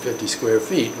 650 square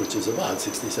feet, which is about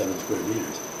 67 square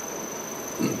meters.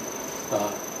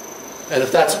 And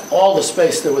if that's all the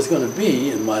space there was going to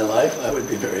be in my life, I would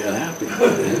be very unhappy.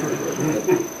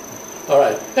 All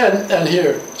right, and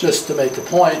here, just to make the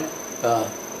point,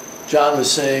 John was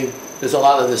saying there's a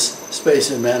lot of this space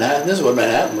in Manhattan. This is what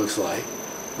Manhattan looks like.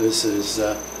 This is,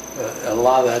 a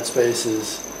lot of that space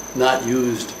is not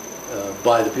used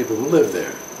by the people who live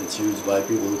there. It's used by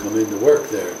people who come in to work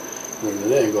there during the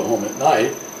day and go home at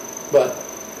night. But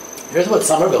here's what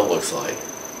Somerville looks like.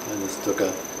 I just took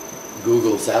a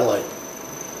Google satellite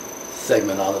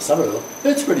segment out of Somerville.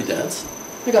 It's pretty dense.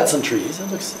 They got some trees.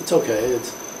 It's okay.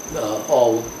 It's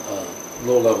all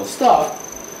low-level stuff.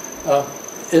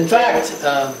 In fact,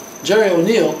 Jerry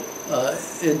O'Neill,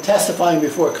 in testifying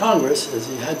before Congress, as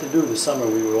he had to do this summer,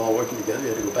 we were all working together. We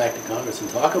had to go back to Congress and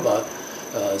talk about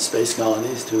space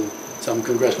colonies to some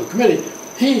congressional committee.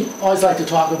 He always liked to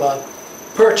talk about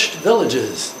perched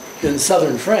villages in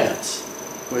southern France,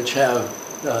 which have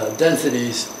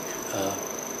densities,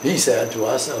 he said to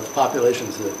us, of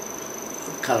populations that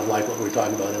kind of like what we're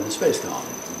talking about in the space colony.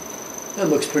 It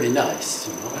looks pretty nice,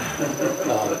 you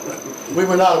know. We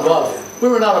were not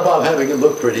above having it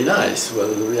look pretty nice,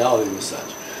 whether the reality was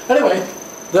such. Anyway,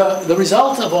 the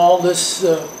result of all this,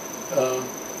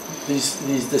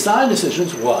 these design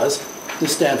decisions was the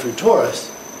Stanford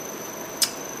torus,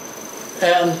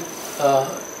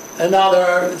 and now there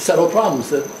are several problems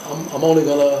that I'm only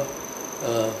going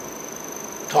to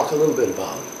talk a little bit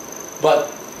about. But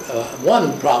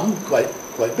one problem, quite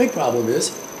big problem,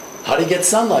 is how do you get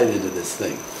sunlight into this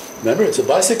thing? Remember, it's a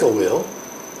bicycle wheel.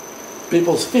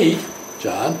 People's feet,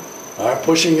 John, are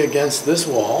pushing against this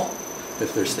wall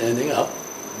if they're standing up.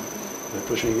 They're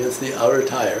pushing against the outer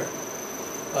tire.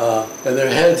 And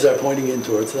their heads are pointing in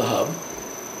towards the hub.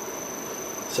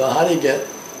 So how do you get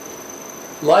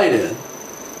light in?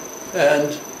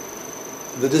 And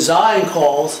the design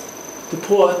calls to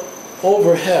put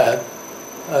overhead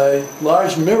a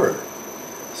large mirror.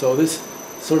 So this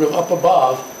sort of up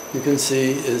above, you can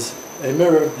see, is a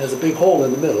mirror, has a big hole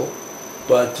in the middle,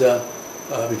 but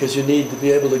because you need to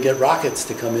be able to get rockets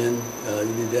to come in,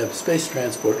 you need to have space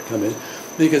transport to come in,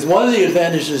 because one of the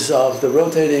advantages of the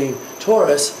rotating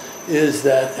torus is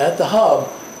that at the hub,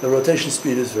 the rotation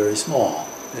speed is very small.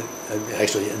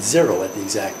 Actually, it's zero at the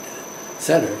exact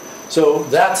center. So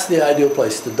that's the ideal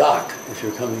place to dock if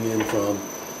you're coming in from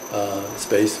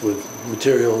space with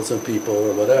materials and people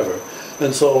or whatever.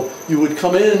 And so you would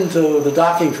come into the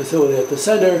docking facility at the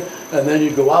center, and then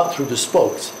you'd go out through the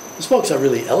spokes. The spokes are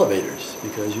really elevators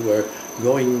because you are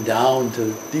going down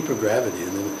to deeper gravity.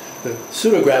 And then the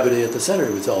pseudogravity at the center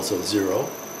is also zero.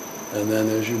 And then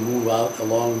as you move out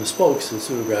along the spokes, the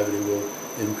pseudogravity will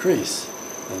increase.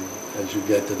 And as you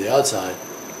get to the outside,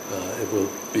 it will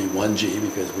be 1G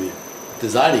because we're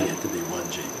designing it to be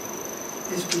 1G.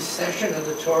 Is precession of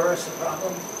the torus a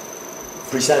problem?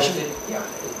 Precession? Yeah,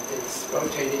 it's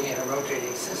rotating in a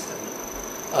rotating system.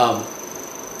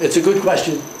 It's a good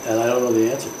question, and I don't know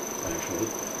the answer, actually.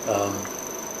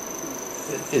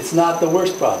 It's not the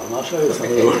worst problem. I'll show you some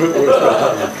of the worst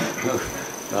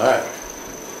problems. All right.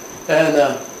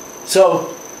 And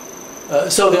so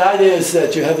the idea is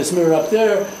that you have this mirror up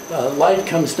there, light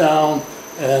comes down,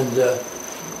 and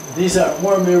these are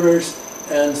more mirrors,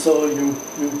 and so you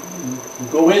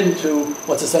go into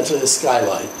what's essentially a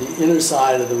skylight. The inner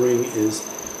side of the ring is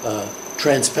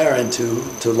transparent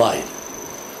to light.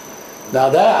 Now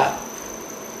that,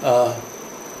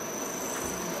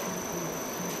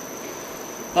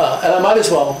 and I might as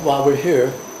well, while we're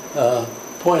here,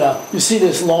 point out, you see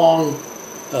this long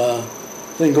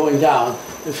thing going down.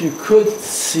 If you could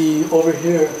see over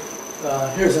here,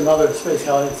 here's another space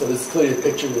colony, so this is clearly a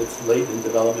picture that's late in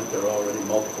development. There are already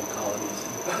multiple colonies.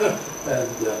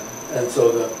 and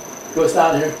so it goes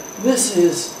down here. This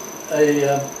is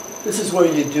where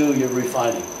you do your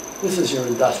refining. This is your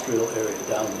industrial area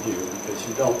down here because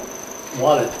you don't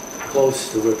want it close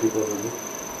to where people are living.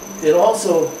 It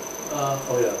also,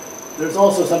 there's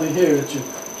also something here that you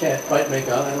can't quite make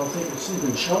out. I don't think it's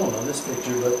even shown on this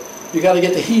picture, but you got to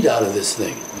get the heat out of this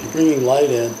thing. You're bringing light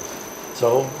in.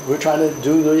 So we're trying to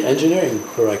do the engineering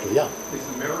correctly, yeah. Is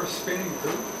the mirror spinning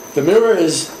too? The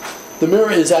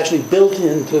mirror is actually built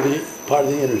into the part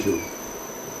of the inner tube.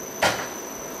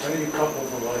 How do you couple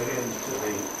the light into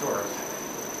the torus?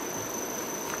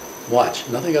 Watch,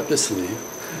 nothing up this sleeve,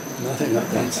 nothing up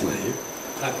that sleeve.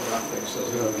 Type of optic, so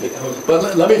Okay.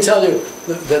 But let me tell you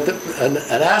that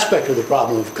an aspect of the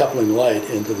problem of coupling light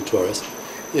into the torus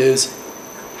is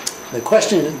the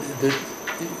question that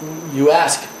you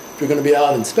ask if you're going to be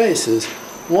out in space is,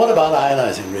 what about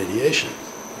ionizing radiation?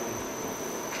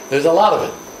 There's a lot of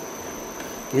it.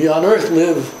 We on Earth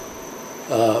live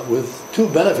with two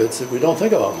benefits that we don't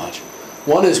think about much.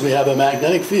 One is we have a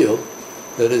magnetic field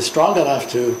that is strong enough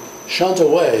to shunt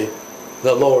away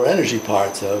the lower energy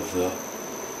parts of the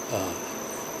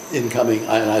incoming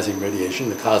ionizing radiation,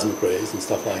 the cosmic rays and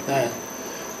stuff like that.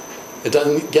 It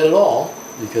doesn't get it all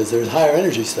because there's higher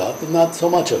energy stuff, but not so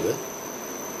much of it.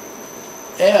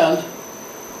 And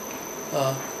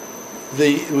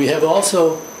we have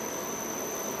also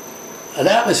an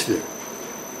atmosphere.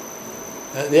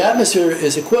 The atmosphere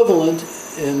is equivalent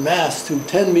in mass to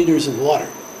 10 meters of water.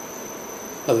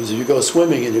 In other words, if you go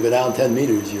swimming and you go down 10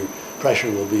 meters, your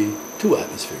pressure will be 2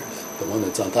 atmospheres, the one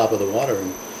that's on top of the water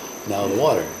and now the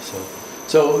water.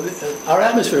 So our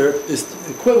atmosphere is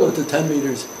equivalent to 10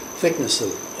 meters thickness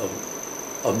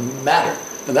of matter,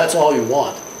 and that's all you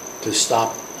want to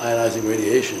stop ionizing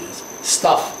radiation is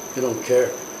stuff. You don't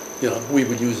care. You know, we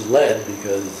would use lead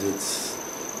because it's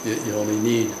you only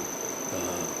need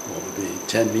what would be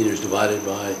 10 meters divided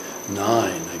by 9,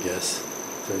 I guess.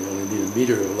 So you only need a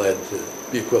meter of lead to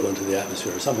be equivalent to the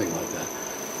atmosphere or something like that.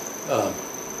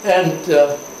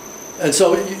 And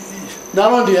so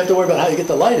not only do you have to worry about how you get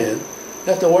the light in, you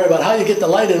have to worry about how you get the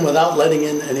light in without letting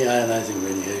in any ionizing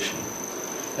radiation.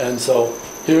 And so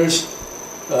here's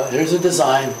a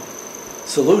design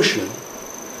solution.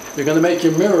 You're going to make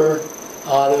your mirror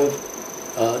out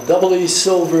of doubly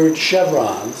silvered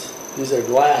chevrons. These are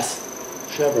glass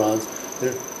chevrons.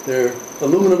 They're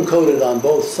aluminum coated on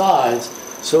both sides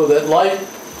so that light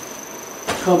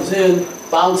comes in,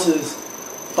 bounces,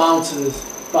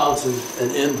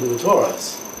 and into the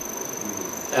torus.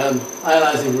 And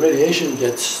ionizing radiation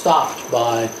gets stopped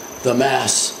by the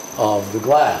mass of the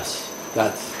glass.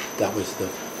 That was the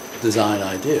design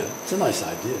idea. It's a nice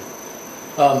idea.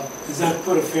 Does that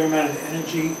put a fair amount of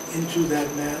energy into that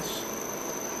mass?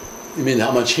 You mean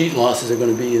how much heat losses are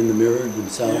going to be in the mirror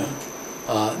themselves?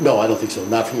 Yeah. No, I don't think so.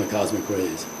 Not from the cosmic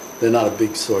rays. They're not a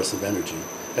big source of energy.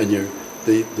 And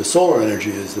the solar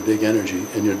energy is the big energy,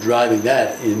 and you're driving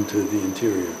that into the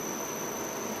interior.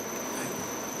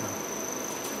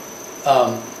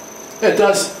 It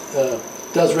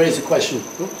does raise the question.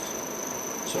 Oops,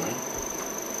 sorry.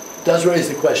 Does raise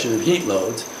the question of heat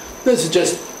loads. This is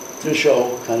just to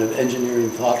show kind of engineering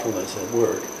thoughtfulness at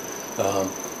work.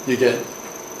 You're going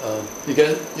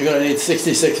to need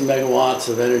 66 megawatts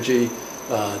of energy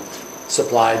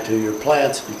supplied to your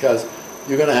plants because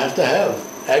you're going to have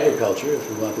agriculture if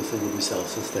you want this thing to be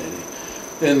self-sustaining.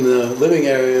 In the living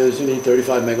areas, you need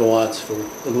 35 megawatts for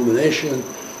illumination.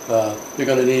 You're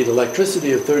going to need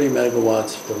electricity of 30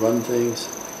 megawatts to run things.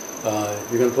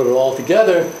 You're going to put it all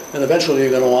together, and eventually you're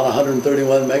going to want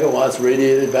 131 megawatts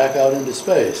radiated back out into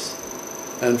space.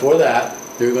 And for that,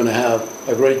 you're going to have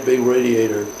a great big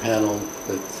radiator panel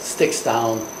that sticks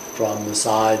down from the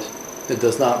side. It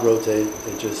does not rotate.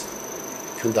 It just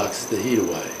conducts the heat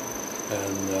away.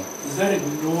 And does that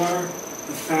ignore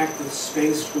the fact that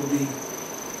space will be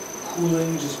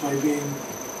cooling just by being?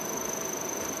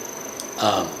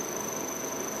 Does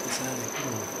that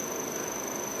ignore?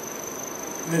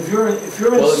 I mean, if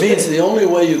you're in Well, it space, means the only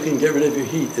way you can get rid of your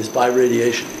heat is by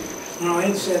radiation. No, I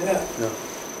understand that. No.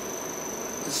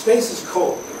 The space is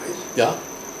cold, right? Yeah?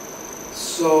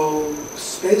 So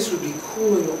space would be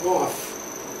cooling off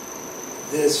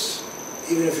this,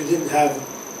 even if you didn't have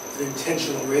an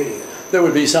intentional radiator. There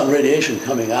would be some radiation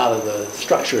coming out of the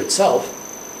structure itself,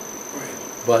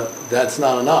 Right. but that's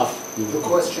not enough. The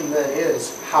question then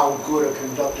is, how good a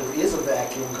conductor is a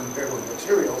vacuum compared with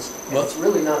materials? And Well- it's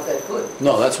really not that good.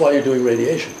 No, that's why you're doing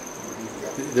radiation.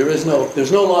 There's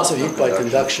no loss of heat by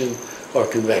conduction or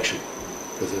convection,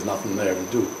 because there's nothing there to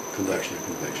do conduction or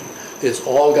convection. It's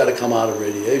all got to come out of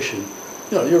radiation.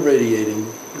 You know, you're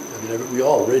radiating. I mean, we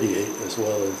all radiate as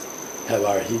well as have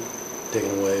our heat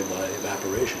taken away by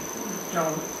evaporation.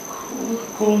 John,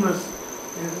 coolness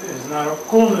is not a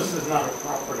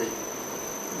property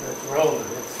that's relevant.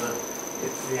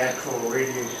 It's the actual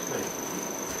radiation,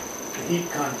 the heat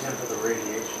content of the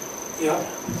radiation. Yeah.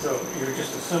 So you're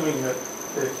just assuming that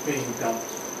it's being dumped,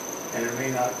 and it may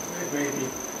be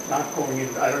not going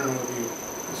in. I don't know if you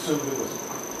assumed it was a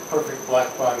perfect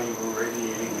black body you were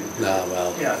radiating. Nah,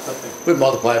 well, Yeah, something. we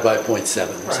multiply it by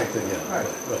 0.7 or Right, something. Yeah, right.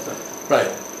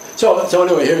 right. So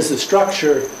anyway, here's the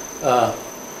structure: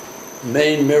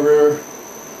 main mirror,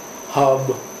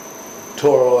 hub,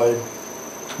 toroid,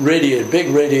 big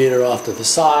radiator off to the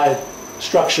side,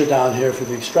 structure down here for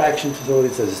the extraction facility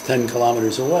that is 10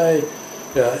 kilometers away.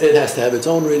 It has to have its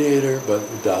own radiator, but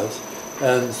it does.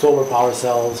 And solar power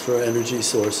cells for energy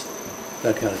source,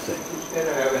 that kind of thing. Instead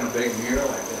of having a big mirror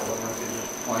like that, why don't you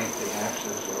just point the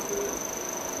axis of the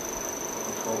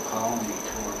whole colony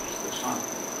towards the sun?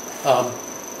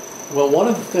 Well, one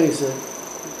of the things that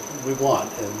we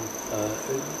want, and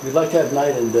we'd like to have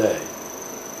night and day.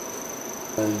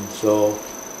 And so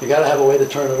you got to have a way to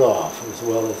turn it off as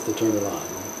well as to turn it on.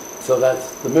 So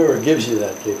the mirror gives you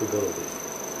that capability.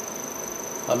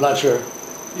 I'm not sure,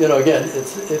 again,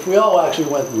 if we all actually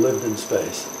went and lived in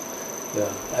space,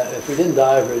 if we didn't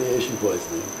die of radiation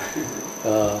poisoning,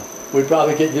 we'd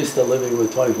probably get used to living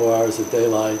with 24 hours of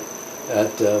daylight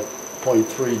at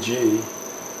 0.3 G,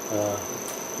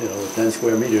 with 10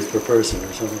 square meters per person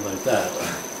or something like that.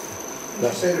 Did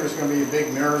you say there was going to be a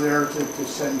big mirror there to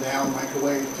send down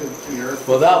microwave to the Earth?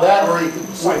 Well, now that... Or you can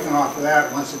siphon off of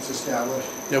that once it's established?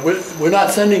 Yeah, we're not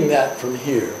sending that from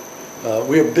here.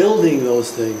 We're building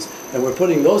those things, and we're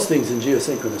putting those things in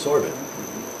geosynchronous orbit,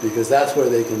 because that's where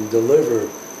they can deliver,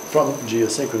 from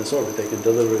geosynchronous orbit, they can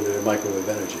deliver their microwave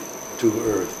energy to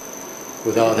Earth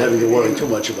without having to worry too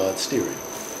much about steering.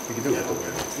 We do have to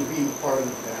worry. To be part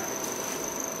of that,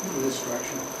 the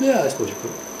destruction. Yeah, I suppose you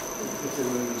could.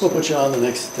 We'll put you on the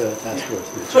next task force.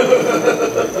 You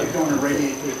don't want to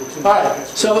radiate people too much.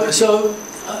 All right, so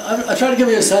I try to give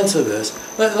you a sense of this.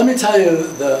 Let me tell you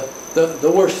the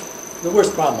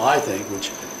worst problem, I think,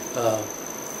 which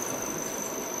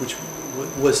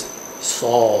was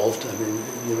solved. I mean,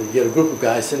 you get a group of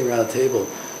guys sitting around a table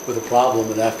with a problem,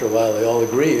 and after a while they all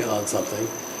agree on something,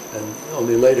 and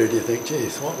only later do you think,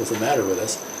 geez, what was the matter with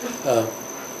us?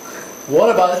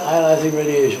 What about ionizing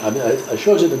radiation? I mean, I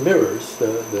showed you the mirrors,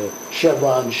 the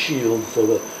chevron shield, so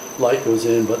the light goes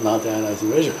in, but not the ionizing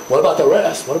radiation. What about the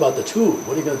rest? What about the tube?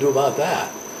 What are you going to do about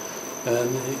that? And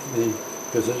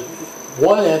because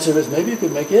one answer is maybe you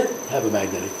could make it have a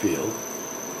magnetic field.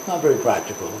 Not very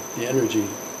practical. The energy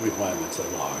requirements are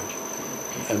large,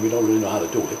 and we don't really know how to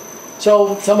do it.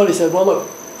 So somebody said, well, look,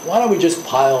 why don't we just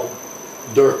pile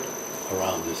dirt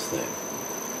around this thing?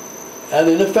 And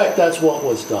in effect, that's what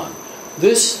was done.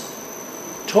 This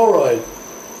toroid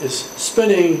is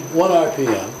spinning 1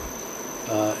 RPM.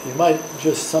 You might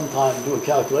just sometime do a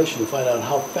calculation to find out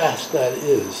how fast that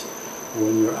is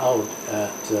when you're out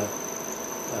at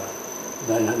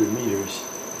 900 meters,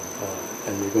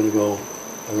 and you're going to go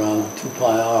around 2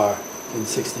 pi r in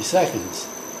 60 seconds.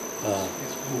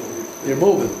 You're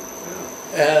moving.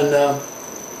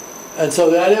 And so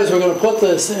the idea is we're going to put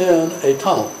this in a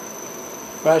tunnel.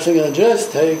 We're actually going to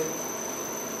just take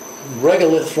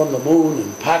regolith from the moon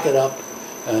and pack it up,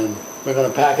 and we're going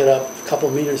to pack it up a couple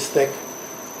meters thick.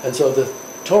 And so the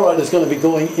toroid is going to be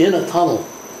going in a tunnel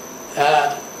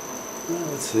at, well,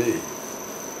 let's see,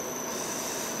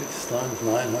 6 times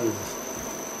 900 is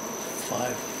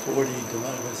 540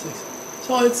 divided by 6.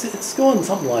 So it's going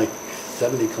something like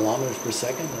 70 kilometers per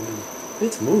second. I mean,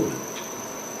 it's moving.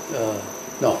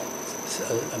 No,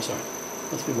 I'm sorry.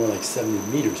 It must be more like 70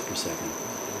 meters per second.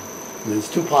 I mean, it's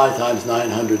 2 pi times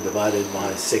 900 divided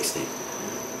by 60.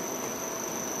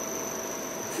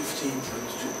 15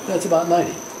 times 2 pi. That's about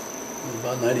 90.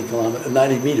 About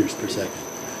 90 meters per second.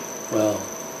 Well,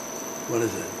 what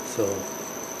is it? So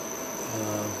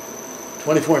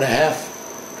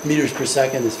 24.5 meters per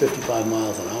second is 55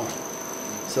 miles an hour.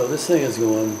 So this thing is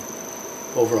going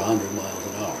over 100 miles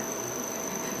an hour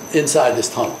inside this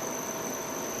tunnel.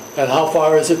 And how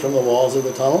far is it from the walls of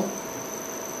the tunnel?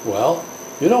 Well,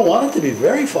 you don't want it to be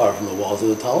very far from the walls of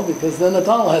the tunnel, because then the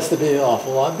tunnel has to be an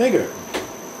awful lot bigger.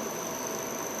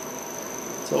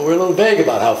 So we're a little vague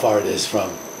about how far it is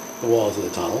from the walls of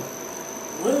the tunnel.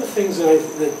 One of the things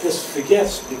that this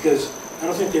forgets, because I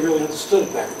don't think they really understood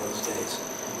it back in those days,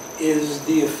 is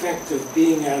the effect of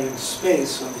being out in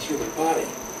space on the human body.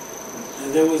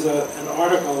 And there was an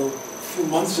article a few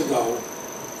months ago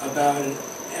about an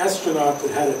astronaut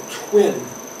that had a twin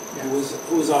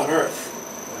who was on Earth.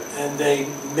 And they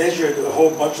measured a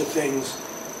whole bunch of things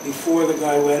before the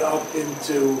guy went up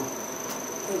into,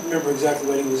 I don't remember exactly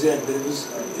what he was in, but it was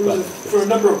for a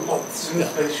number of months. In the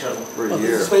space shuttle. For a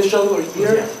year. The space shuttle, or a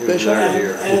year? Yeah. Space shuttle?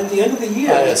 And at the end of the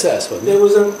year, ISS, wasn't it?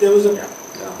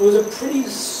 there was a pretty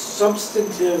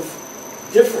substantive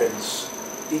difference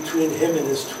between him and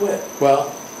his twin.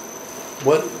 Well,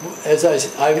 as I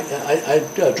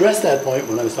addressed that point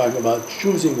when I was talking about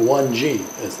choosing 1G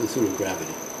as the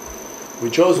pseudogravity. We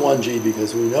chose 1G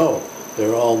because we know there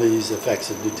are all these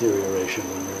effects of deterioration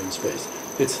when you're in space.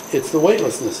 It's the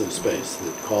weightlessness of space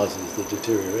that causes the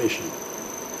deterioration.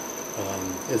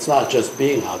 It's not just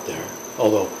being out there,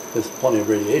 although there's plenty of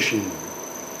radiation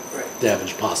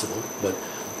damage possible. But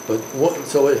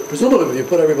presumably if you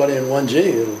put everybody in 1G,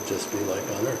 it'll just be like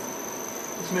on Earth.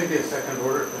 This may be a second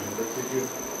order thing, but did you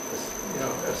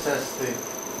assess the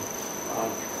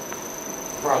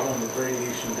problem with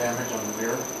radiation damage on the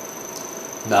mirror?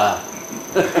 Nah.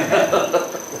 I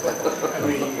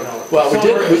mean, Well, we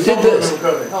did this.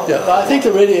 Yeah, I think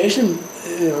the radiation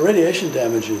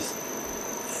damage is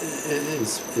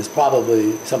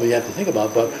probably something you have to think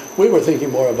about. But we were thinking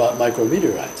more about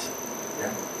micrometeorites,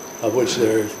 of which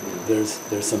there's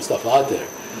some stuff out there,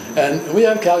 and we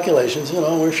have calculations.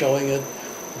 We're showing it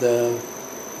the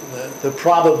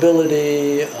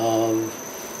probability of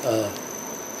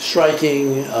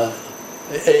striking a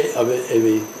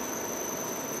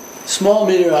small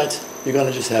meteorites. You're going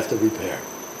to just have to repair.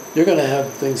 You're going to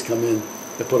have things come in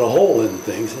that put a hole in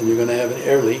things, and you're going to have an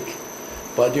air leak.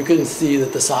 But you can see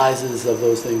that the sizes of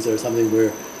those things are something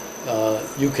where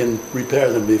you can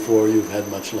repair them before you've had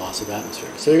much loss of atmosphere.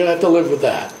 So you're going to have to live with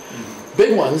that.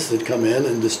 Big ones that come in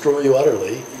and destroy you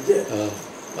utterly,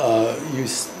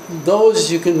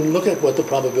 those you can look at what the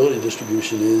probability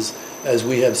distribution is as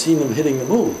we have seen them hitting the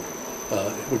moon,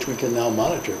 which we can now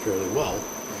monitor fairly well.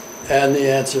 And the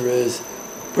answer is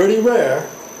pretty rare,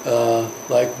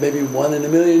 like maybe 1 in a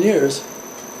million years,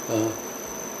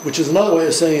 which is another way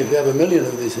of saying if you have 1 million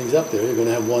of these things up there, you're going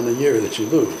to have 1 a year that you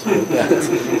lose.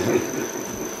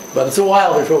 But it's a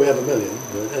while before we have 1 million.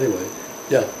 But anyway,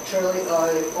 yeah. Charlie,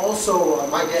 also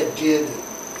my dad did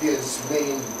his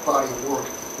main body of work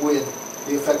with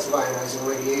the effects of ionizing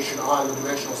radiation on the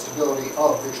dimensional stability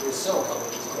of vitreous silicon,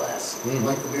 which is glass,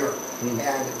 like the mirror.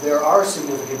 And there are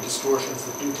significant distortions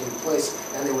that do take place,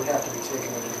 and they would have to be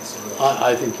taken into consideration.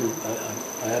 I think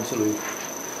I absolutely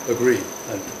agree.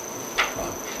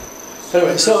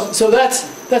 Anyway, so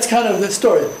that's kind of the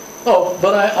story. Oh,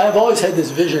 but I've always had this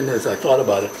vision as I thought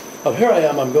about it. Of here I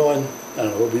am, I'm going, I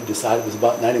don't know what we decided was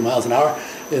about 90 miles an hour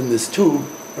in this tube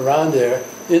around there,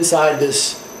 inside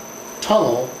this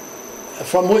tunnel,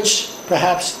 from which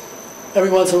perhaps every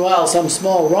once in a while some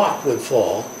small rock would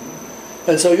fall.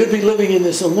 And so you'd be living in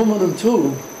this aluminum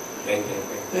tube, and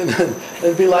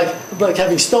it'd be like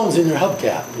having stones in your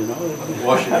hubcap,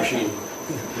 Washing machine.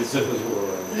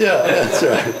 Yeah, that's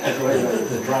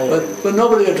right. But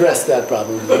nobody addressed that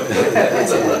problem. Okay.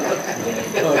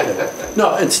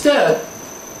 No, instead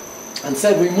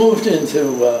we moved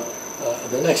into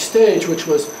the next stage, which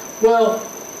was, well,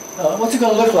 what's it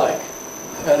going to look like?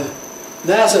 And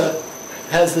NASA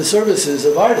has the services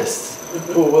of artists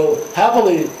who will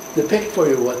happily depict for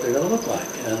you what they're going to look like.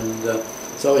 And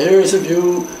so here's a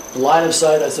view, line of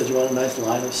sight. I said you want a nice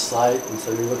line of sight, and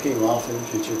so you're looking off in the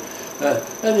future.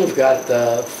 And you've got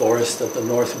forest at the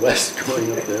northwest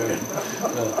going up there,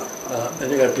 and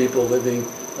you've got people living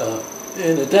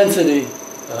in a density.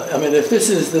 I mean, if this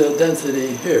is the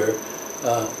density here,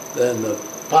 then the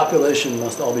population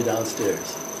must all be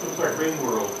downstairs. So it's like Ring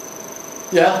World.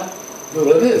 Yeah, well,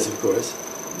 it is, of course.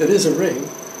 It is a ring.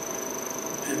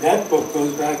 And that book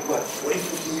goes back, what, 40,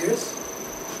 50 years?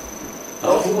 It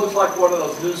also looks like one of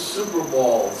those new Super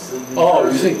Balls. Oh,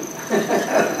 you see.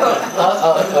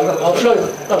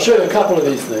 I'll show you a couple of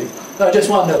these things. I just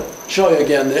wanted to show you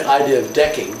again the idea of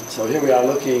decking. So here we are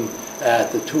looking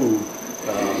at the tube,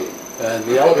 and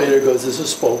the elevator goes, there's a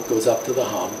spoke, goes up to the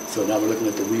hub. So now we're looking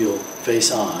at the wheel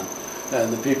face on,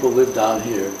 and the people live down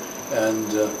here,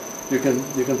 and you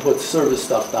can put service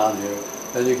stuff down here,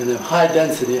 and you can have high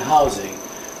density housing.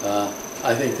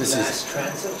 I think this Mass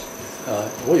transit?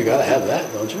 Well, you got to have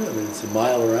that, don't you? I mean, it's a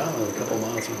mile around and a couple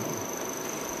miles around.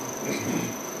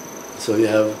 So you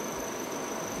have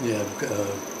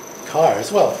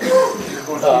cars. Well,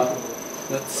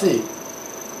 let's see.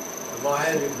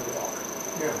 Why did you walk?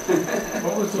 Yeah.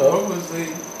 What was the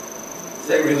Is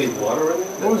that really water in there?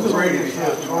 what was the radius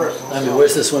of the torus? I mean,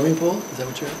 where's the swimming pool? Is that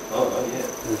what you're? Oh, yeah.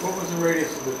 What was the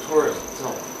radius of the torus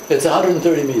itself? It's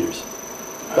 130 meters.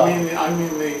 I mean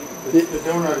the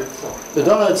donut itself. The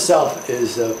donut itself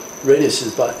is radius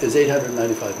is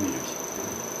 895 meters.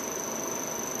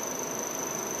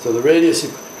 So the radius,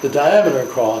 the diameter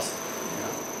across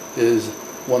is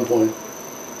 1 point,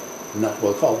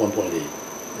 we'll call it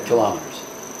 1.8 kilometers.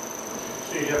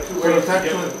 So you have two ways to get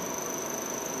it.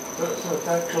 So it's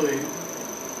actually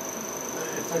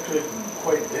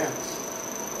quite dense.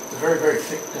 It's a very, very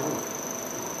thick donut.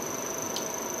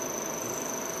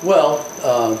 Well,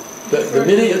 the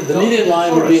median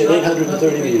line would be at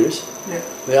 830 meters. Yeah.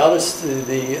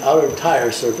 The outer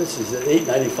tire surface is at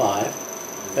 895,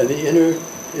 and the inner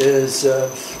is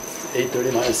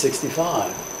 830 minus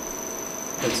 65.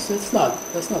 That's not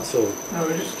so. No,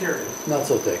 we're just curious. Not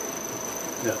so thick.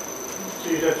 Yeah. So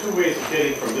you have two ways of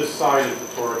getting from this side of the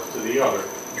torus to the other.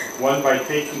 One by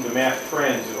taking the mass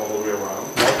transit all the way around.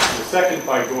 And the second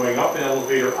by going up an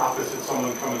elevator opposite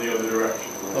someone coming the other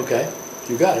direction. Okay,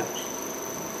 you got it.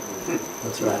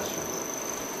 That's right.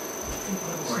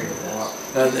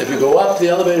 And if you go up the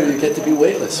elevator, you get to be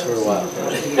weightless for a while.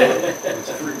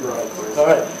 All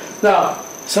right. Now,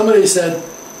 somebody said,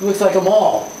 looks like a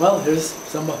mall. Well, here's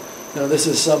some, this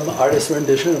is some artist's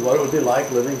rendition of what it would be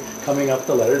like living, coming up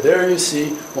the ladder. There you see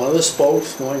one of the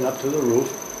spokes going up to the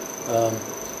roof.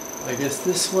 I guess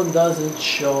this one doesn't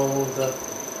show the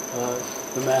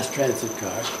mass transit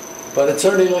car, but it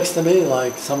certainly looks to me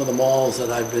like some of the malls that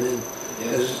I've been in.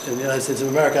 Yes. In the United States of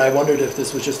America. I wondered if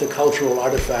this was just a cultural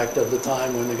artifact of the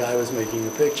time when the guy was making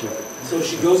the picture. So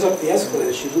she goes up the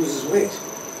escalator, she loses weight.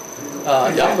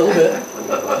 Yeah, a little bit.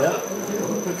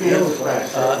 Yeah.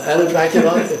 And in fact,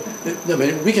 I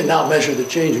mean, we can now measure the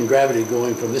change in gravity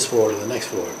going from this floor to the next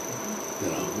floor.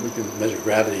 We can measure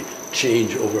gravity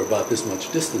change over about this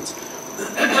much distance.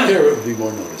 Here it would be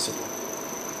more noticeable.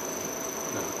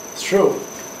 It's true.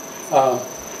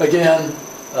 Again,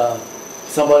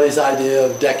 somebody's idea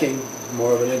of decking,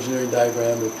 more of an engineering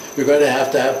diagram. You're going to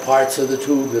have parts of the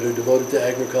tube that are devoted to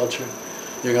agriculture.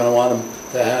 You're going to want them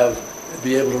to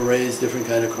be able to raise different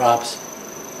kind of crops.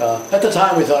 At the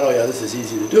time we thought, oh yeah, this is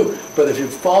easy to do. But if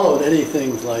you've followed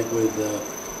anything like with,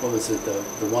 what was it, the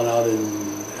one out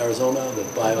in Arizona, the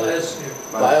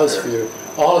biosphere,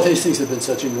 all of these things have been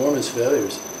such enormous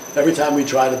failures. Every time we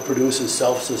try to produce a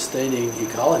self-sustaining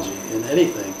ecology in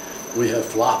anything, we have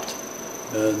flopped.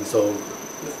 And so,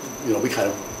 we kind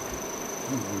of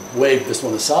waved this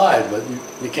one aside, but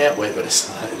you can't wave it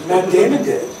aside. Matt Damon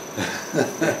did.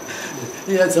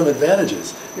 He had some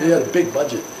advantages. He had a big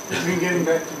budget. Getting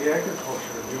back to the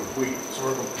agriculture of wheat,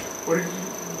 sorghum, what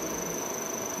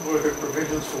were the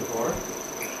provisions for water?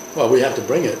 Well, we have to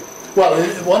bring it. Well,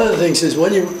 one of the things is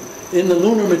when in the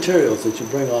lunar materials that you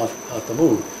bring off the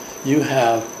moon, you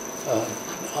have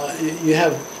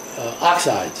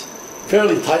oxides.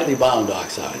 Fairly tightly bound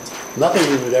oxides. Nothing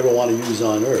we would ever want to use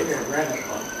on Earth.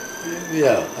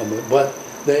 Yeah, but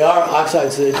they are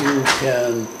oxides that you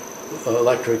can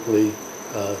electrically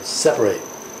separate.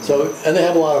 So, and they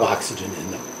have a lot of oxygen in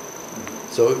them.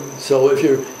 So if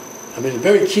the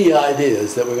very key idea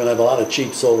is that we're going to have a lot of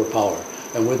cheap solar power.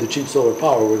 And with the cheap solar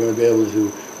power, we're going to be able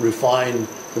to refine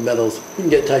the metals. We can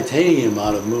get titanium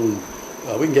out of moon.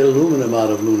 We can get aluminum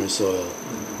out of lunar soil.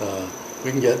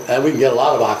 We can get a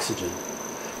lot of oxygen.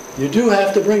 You do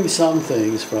have to bring some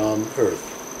things from Earth.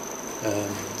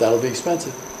 That'll be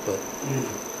expensive, but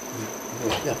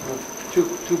yeah.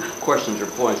 Two questions or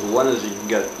points. One is you can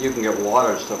get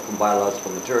water and stuff from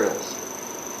biological materials.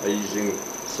 Using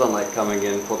sunlight coming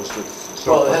in, photosynthesis.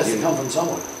 Well, it has to come from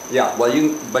somewhere. Yeah, well,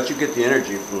 but you get the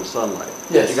energy from the sunlight.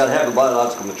 Yes. You got to have the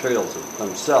biological materials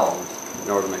themselves in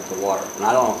order to make the water. And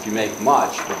I don't know if you make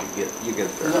much, but you get a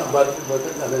fair amount.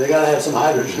 But they got to have some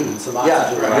hydrogen and some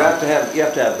oxygen. Yeah, you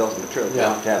have to have those materials. You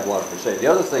have to have water per se. The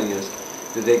other thing is,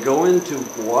 did they go into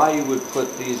why you would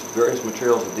put these various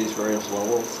materials at these various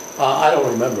levels? I don't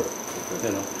remember.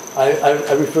 Okay.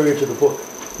 I refer you to the book.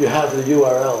 You have the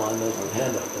URL on the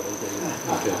handout that I gave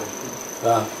you.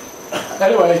 Okay.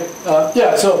 Anyway,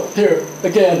 yeah. So here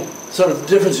again, sort of the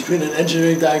difference between an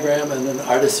engineering diagram and an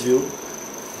artist's view.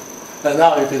 And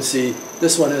now you can see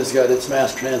this one has got its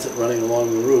mass transit running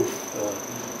along the roof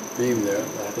beam there.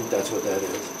 I think that's what that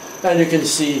is. And you can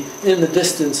see in the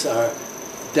distance are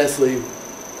densely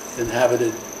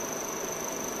inhabited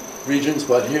regions,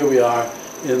 but here we are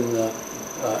in the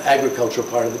agricultural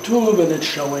part of the tube, and it's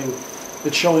showing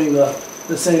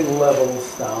the same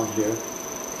levels down here.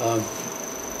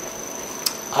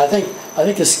 I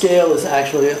think the scale is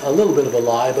actually a little bit of a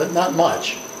lie, but not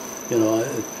much.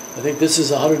 I think this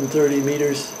is 130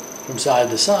 meters from side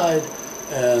to side,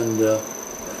 and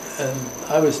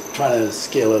I was trying to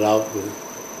scale it out with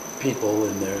people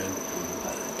in there, and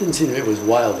it didn't seem it was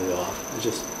wildly off. It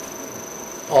just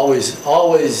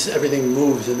always everything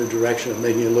moves in the direction of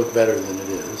making it look better than it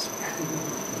is.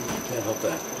 Can't help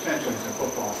that. Essentially, it's a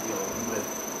football field with.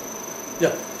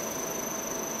 Yeah.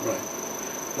 Right.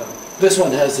 This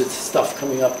one has its stuff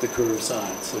coming up the curved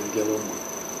side, so you get a little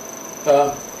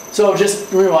more. So just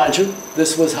to remind you,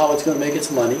 this was how it's going to make its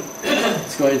money.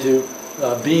 It's going to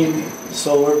beam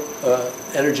solar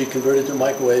energy converted to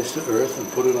microwaves to Earth and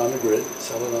put it on the grid,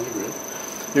 sell it on the grid.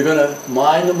 You're going to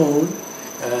mine the moon.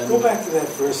 And go back to that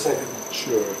for a second.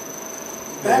 Sure.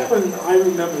 Back when I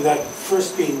remember that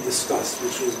first being discussed,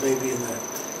 which was maybe in the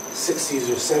 60s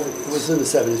or 70s. It was in the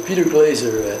 70s. Peter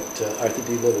Glaser at Arthur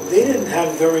D. Little. They didn't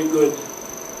have very good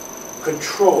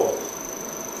control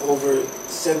over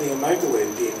sending a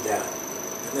microwave beam down.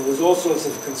 And there was all sorts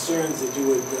of concerns that you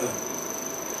would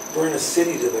burn a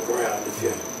city to the ground if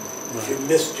you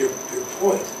missed your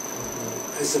point.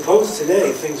 I suppose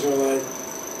today things are a lot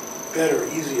better,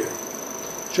 easier.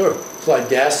 Sure. It's like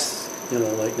gas,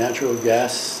 like natural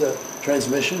gas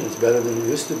transmission. It's better than it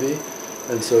used to be.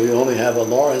 And so you only have a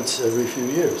Lawrence every few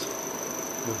years.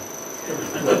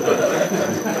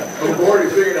 We've already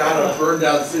figured out how to burn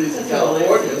down cities in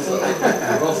California, so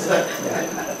we're all set.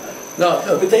 No,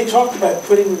 but they talked about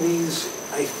putting these,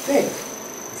 I think,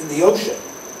 in the ocean,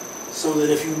 so that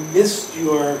if you missed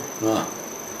your,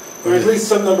 or at least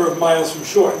some number of miles from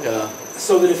shore,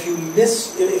 so that if you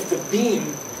missed, if the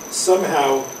beam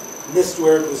somehow missed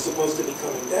where it was supposed to be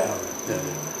coming down.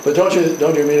 But don't you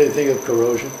immediately think of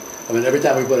corrosion? I mean, every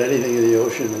time we put anything in the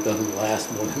ocean, it doesn't last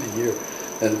more than a year.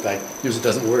 And in fact, usually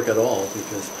doesn't work at all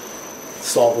because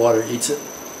salt water eats it.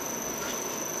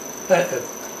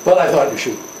 But I thought you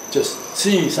should just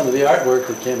see some of the artwork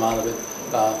that came out of it.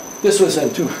 This was in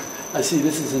I see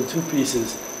this is in two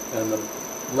pieces, and the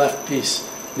left piece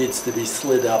needs to be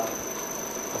slid up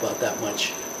about that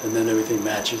much, and then everything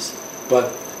matches.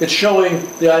 But it's showing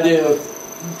the idea of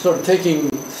sort of taking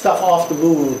stuff off the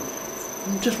moon,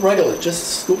 just regular,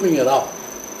 just scooping it up,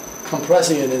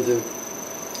 compressing it into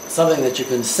something that you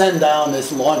can send down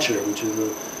this launcher, which is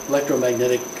an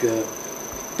electromagnetic,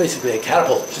 basically a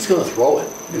catapult, just going to throw it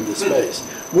into space,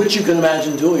 which you can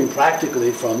imagine doing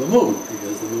practically from the moon,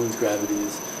 because the moon's gravity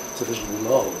is sufficiently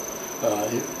low.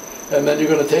 And then you're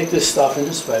going to take this stuff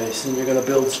into space, and you're going to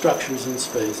build structures in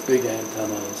space, big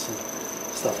antennas and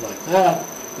stuff like that.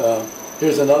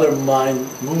 Here's another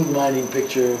moon mining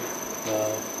picture.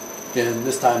 Again,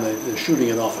 this time they're shooting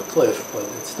it off a cliff, but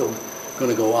it's still going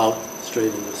to go out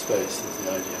straight into space is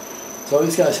the idea. So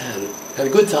these guys had a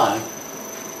good time.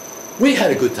 We had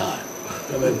a good time.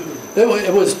 I mean,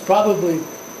 it was probably,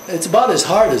 it's about as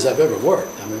hard as I've ever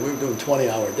worked. I mean, we were doing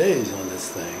 20-hour days on this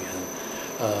thing, and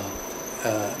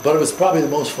but it was probably the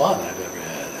most fun I've ever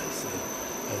had.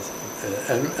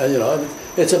 And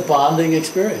it's a bonding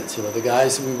experience. The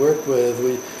guys we worked with,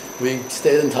 we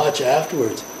stayed in touch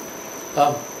afterwards.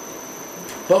 But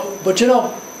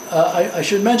I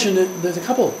should mention that there's a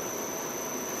couple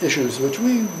issues which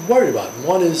we worried about.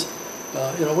 One is,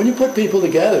 when you put people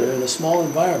together in a small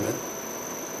environment,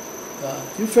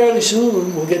 you fairly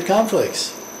soon will get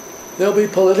conflicts. There'll be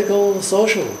political,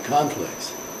 social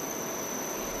conflicts.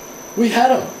 We had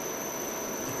them,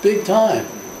 big time,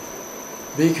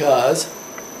 because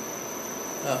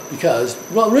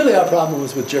really our problem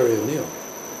was with Jerry O'Neill.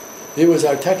 He was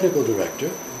our technical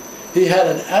director. He had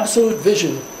an absolute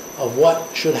vision of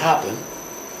what should happen,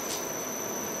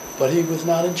 but he was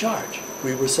not in charge.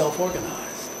 We were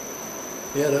self-organized.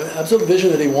 He had an absolute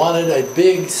vision that he wanted a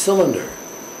big cylinder,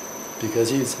 because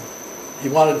he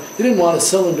didn't want a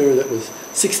cylinder that was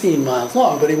 16 miles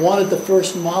long, but he wanted the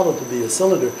first model to be a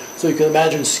cylinder, so you can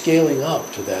imagine scaling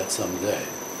up to that someday.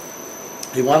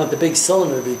 He wanted the big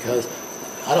cylinder because,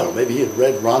 I don't know, maybe he had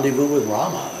read Rendezvous with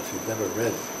Rama, if you've never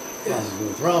read Rendezvous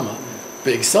with Rama.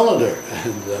 Big cylinder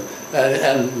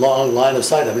and long line of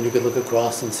sight. I mean, you could look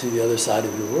across and see the other side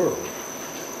of your world.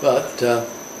 But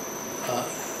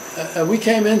we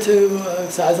came into a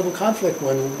sizable conflict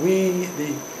when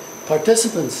the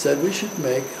participants said we should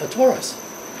make a torus,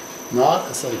 not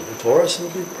a cylinder. A torus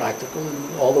will be practical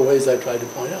in all the ways I tried to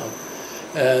point out.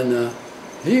 And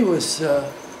he was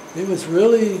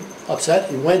really upset.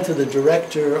 He went to the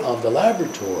director of the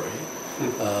laboratory,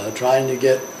 trying to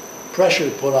get pressure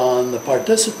put on the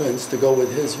participants to go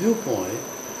with his viewpoint.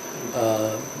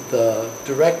 The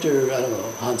director, I don't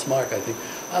know, Hans Mark, I think,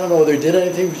 I don't know whether he did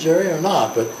anything for Jerry or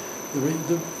not, but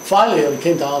finally it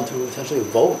came down to essentially a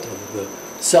vote of the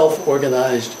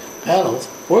self-organized panels.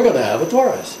 We're going to have a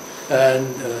torus.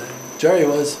 And Jerry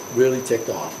was really ticked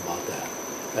off about that.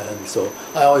 And so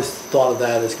I always thought of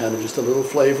that as kind of just a little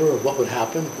flavor of what would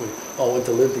happen if we all went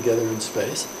to live together in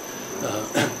space.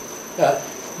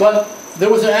 But there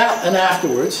was an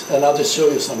afterwards, and I'll just show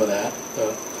you some of that.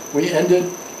 We ended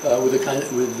with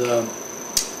a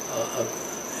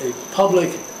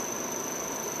public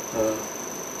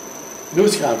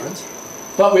news conference,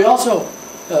 but we also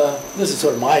this is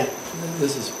sort of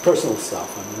this is personal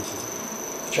stuff. I mean, this is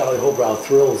Charlie Holbrow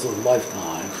thrills of a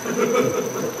lifetime.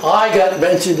 I got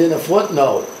mentioned in a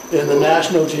footnote in the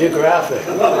National Geographic.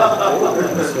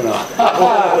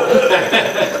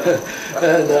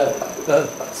 And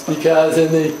because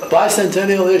in the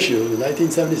bicentennial issue, the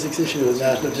 1976 issue of the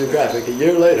National Geographic, a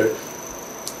year later,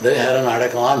 they had an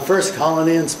article on first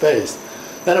colony in space.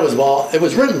 And it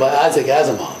was written by Isaac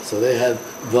Asimov, so they had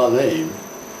the name,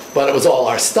 but it was all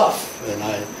our stuff. And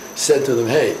I said to them,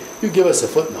 hey, you give us a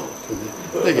footnote. And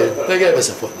they gave us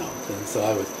a footnote, and so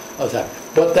I was happy.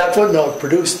 But that footnote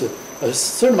produced a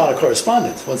certain amount of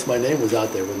correspondence once my name was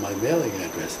out there with my mailing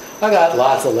address. I got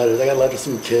lots of letters. I got letters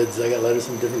from kids. I got letters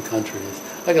from different countries.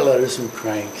 I got letters from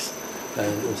cranks.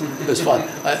 And it was fun.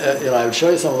 I would show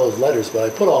you some of those letters, but I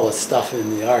put all the stuff in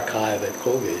the archive at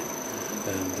Colgate.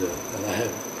 And I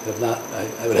have not,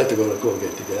 I would have to go to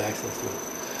Colgate to get access to it.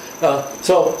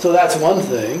 So that's one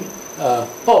thing.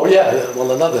 Oh yeah,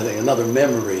 well another thing, another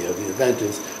memory of the event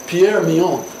is Pierre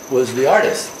Millon was the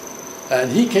artist.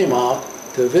 And he came out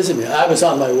to visit me. I was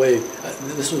on my way,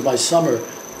 this was my summer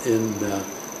in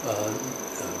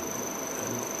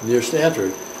near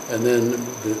Stanford. And then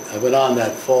I went on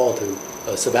that fall to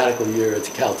a sabbatical year at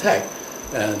Caltech.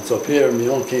 And so Pierre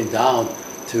Millon came down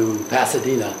to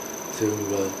Pasadena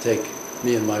to take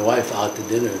me and my wife out to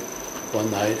dinner one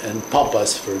night and pump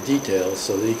us for details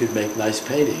so that he could make nice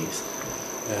paintings.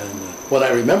 And what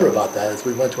I remember about that is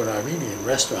we went to an Armenian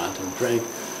restaurant and drank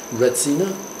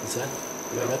Retsina. Is that,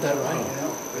 did I got that right?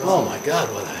 Oh my God,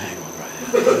 what a hangover I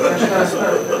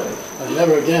had.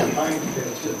 Never again.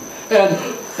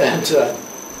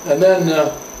 And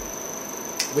then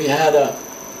we had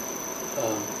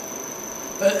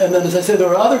and then as I said, there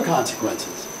were other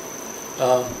consequences.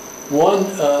 One,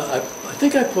 I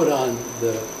think I put on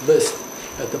the list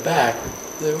at the back,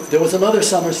 there was another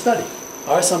summer study.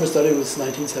 Our summer study was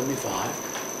 1975. I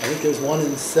think there's one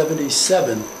in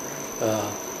 77.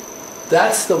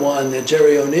 That's the one that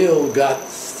Jerry O'Neill got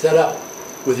set up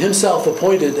with himself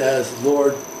appointed as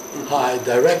Lord High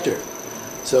Director,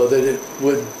 so that it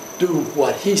would do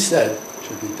what he said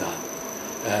should be done.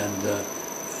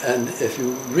 And if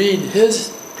you read his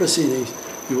proceedings,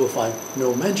 you will find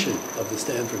no mention of the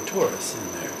Stanford Torus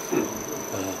in there.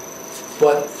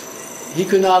 But he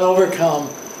could not overcome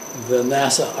the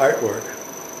NASA artwork,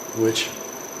 which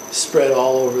spread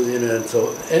all over the internet.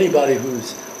 So anybody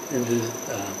who's into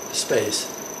space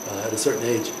at a certain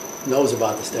age knows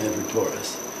about the Stanford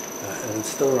Torus, and it's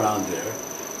still around there.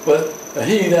 But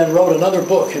he then wrote another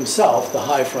book himself, The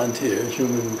High Frontier,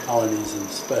 Human Colonies in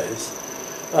Space.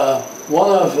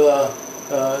 One of the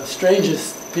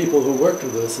strangest people who worked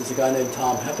with us is a guy named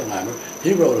Tom Heppenheimer.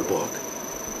 He wrote a book.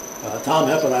 Tom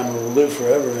Heppenheimer will live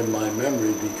forever in my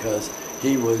memory because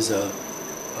he was a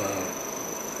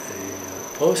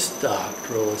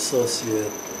postdoctoral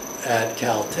associate at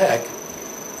Caltech,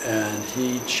 and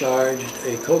he charged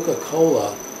a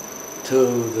Coca-Cola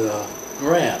to the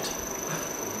grant.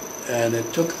 And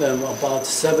it took them about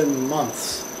 7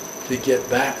 months to get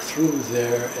back through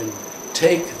there and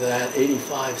take that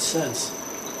 85 cents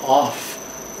off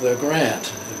the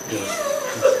grant.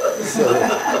 So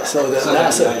that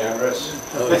NASA,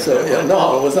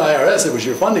 no, it wasn't IRS, it was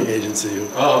your funding agency who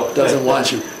doesn't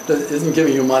want you, isn't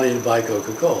giving you money to buy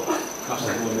Coca-Cola.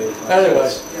 Anyway,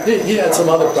 he had some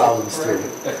other problems too.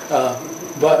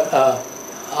 But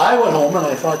I went home and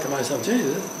I thought to myself,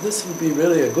 gee, this would be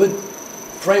really a good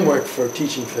framework for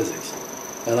teaching physics.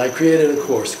 And I created a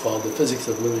course called The Physics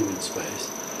of Living in Space.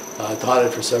 I taught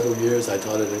it for several years. I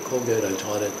taught it at Colgate. I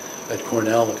taught it at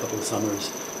Cornell a couple of summers.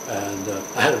 And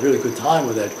I had a really good time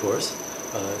with that course.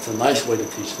 It's a nice way to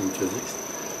teach them physics.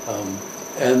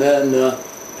 And then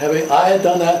I had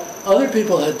done that. Other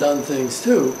people had done things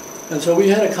too. And so we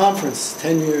had a conference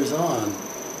 10 years on,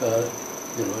 a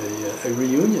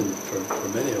reunion for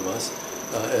many of us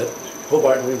at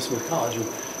Hobart and William Smith College,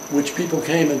 which people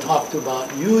came and talked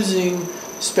about using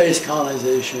space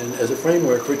colonization as a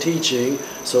framework for teaching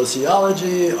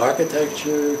sociology,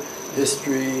 architecture,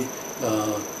 history,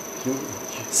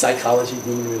 psychology,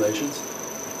 human relations.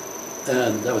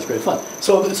 And that was great fun.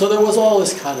 So there was all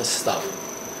this kind of stuff.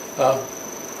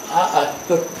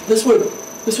 This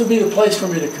would be the place for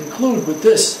me to conclude with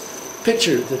this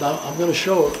picture that I'm going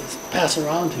to pass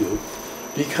around to you,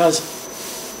 because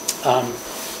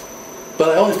but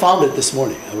I only found it this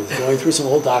morning. I was going through some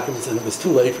old documents and it was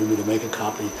too late for me to make a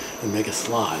copy and make a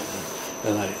slide.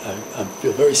 And I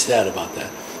feel very sad about that.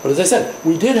 But as I said,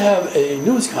 we did have a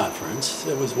news conference.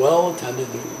 It was well attended.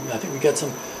 I think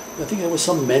there was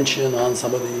some mention on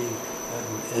some of the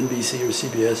NBC or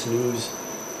CBS news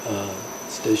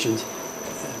stations.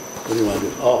 What do you want to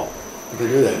do? Oh, you can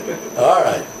do that. All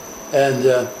right. And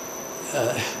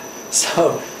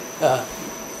so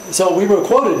we were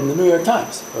quoted in the New York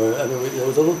Times. There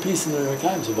was a little piece in the New York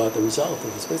Times about the result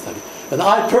of the space study. And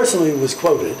I personally was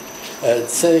quoted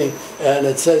as saying, and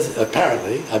it says,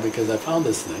 apparently, because I found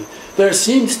this thing, there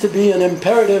seems to be an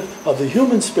imperative of the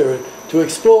human spirit to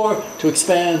explore, to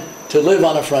expand, to live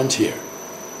on a frontier.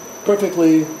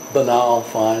 Perfectly banal,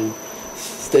 fine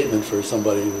statement for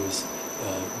somebody who's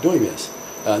doing this.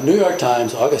 New York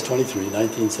Times, August 23,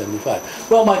 1975.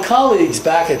 Well, my colleagues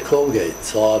back at Colgate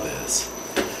saw this,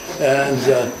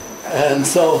 and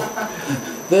so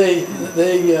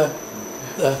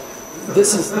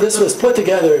this was put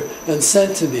together and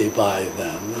sent to me by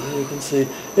them. And you can see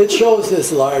it shows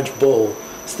this large bull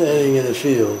standing in a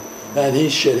field, and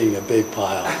he's shitting a big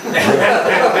pile.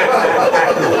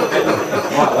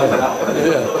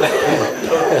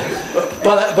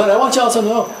 But I want you also to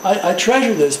know, I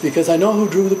treasure this because I know who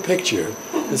drew the picture.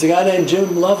 There's a guy named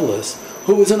Jim Lovelace,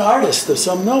 who was an artist of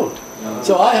some note.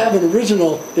 So I have an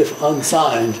original, if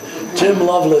unsigned, Jim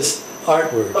Lovelace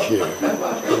artwork here.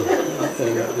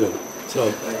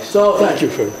 So thank you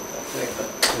for...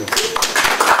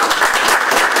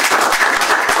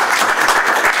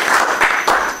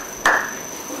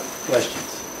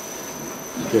 Questions?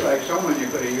 Okay. Like someone you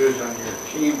could have used on your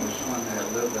team was someone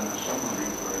that lived in a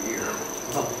submarine for a year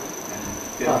and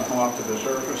didn't come up to the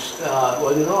surface.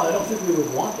 Well, you know, I don't think we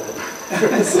would want that.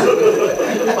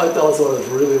 You might tell us what it's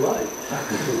really like.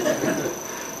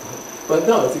 But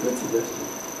no, it's a good suggestion.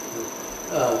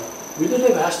 We did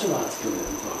have astronauts come in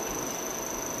and talk to us.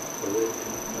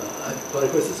 But of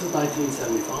course, this was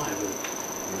 1975.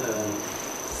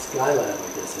 Skylab, I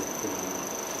guess.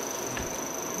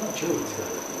 I'm not sure what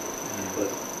Skylab, but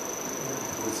it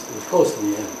was close to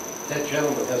the end. That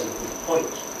gentleman has a good point,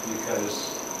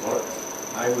 because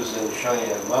I was in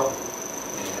Cheyenne Mountain,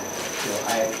 and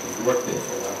I actually worked there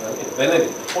for a while. But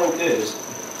anyway, the point is,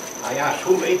 I asked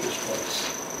who made this place.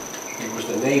 It was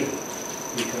the Navy,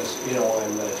 because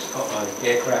on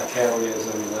aircraft carriers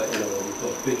and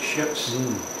those big ships,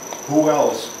 who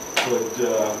else could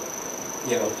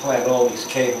plan all these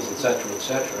cables, etc.,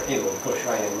 etc. Of course,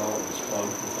 Cheyenne Mountain was one,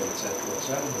 etc.,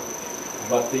 etc.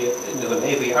 But the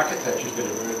Navy architectures did a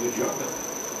very good job of it.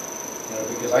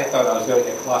 Because I thought I was going to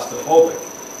get claustrophobic.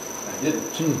 I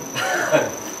didn't.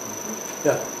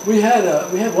 Yeah, we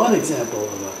had one example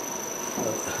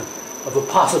of a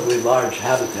possibly large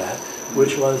habitat,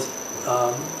 which was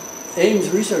Ames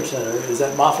Research Center is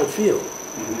at Moffett Field,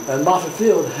 and Moffett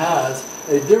Field has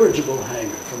a dirigible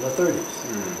hangar from the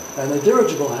 30s, and the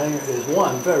dirigible hangar is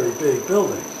one very big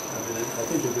building. I mean, I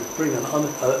think you could bring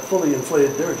a fully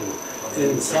inflated dirigible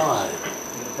inside.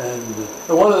 And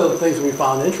one of the things we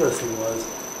found interesting was,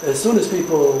 as soon as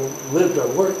people lived or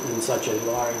worked in such a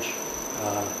large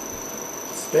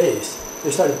space,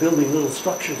 they started building little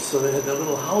structures, so they had their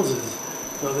little houses,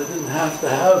 so they didn't have to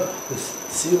have this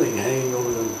ceiling hanging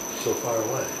over them so far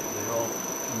away. They all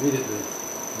immediately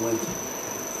went.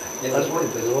 That's one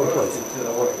of the places that I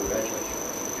want to congratulate you on,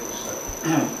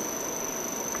 because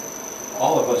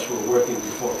all of us were working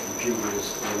before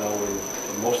computers, and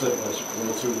most of us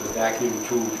went through the vacuum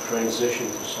tube transition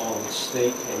to solid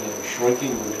state, and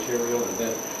shrinking the material, and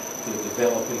then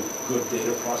developing good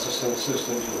data processing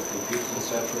systems with computers,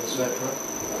 etc., etc.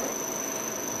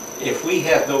 If we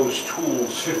had those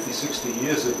tools 50, 60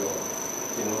 years ago,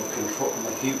 control,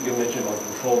 like you mentioned about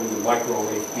controlling the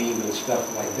microwave beam and stuff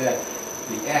like that,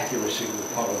 the accuracy would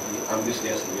probably, I'm just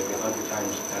guessing, maybe 100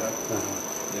 times better.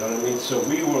 You know what I mean? So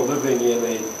we were living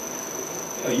in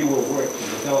you were working,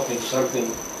 developing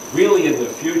something really in the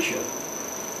future,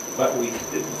 but we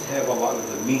didn't have a lot of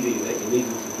the media that you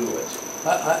needed to do it.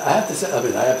 I have to say, I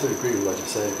mean, I absolutely agree with what you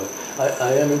say, but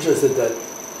I am interested that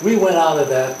we went out of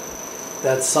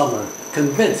that summer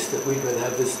convinced that we could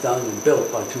have this done and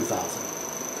built by 2000.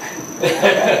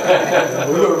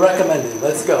 We were recommending,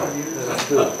 let's go. Let's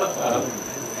do it.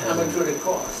 How much would it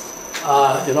cost?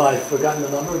 I've forgotten the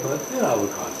number, but it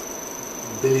would cost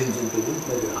billions and billions,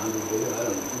 maybe 100 billion, I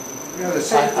don't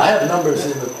know. I have numbers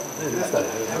in the study.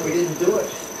 And we didn't do it.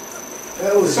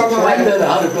 That was Back then,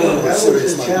 100 billion was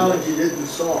serious money. challenge you didn't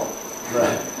solve.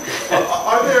 Right.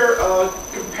 Are there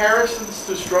comparisons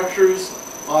to structures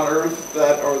on Earth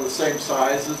that are the same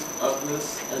size as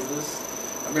this?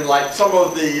 I mean, like some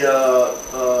of the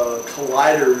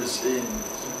colliders in,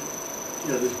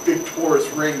 the big torus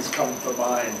rings come to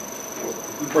mind.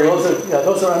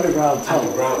 Those are underground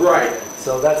tunnels. Right.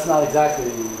 So that's not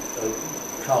exactly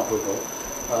comparable.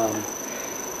 And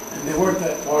they weren't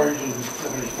that large in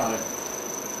 75.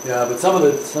 Yeah, but some of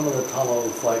the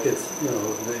tunnels, like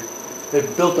they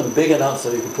built them big enough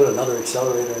so you could put another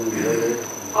accelerator in later.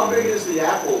 How big is the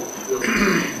Apple building?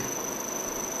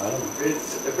 I don't know.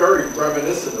 It's very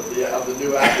reminiscent of the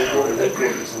new Apple corporate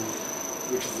headquarters,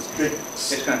 which is this big.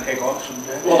 It's going to take off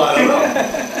someday. Well, I don't know.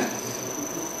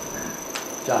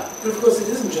 John. But of course, it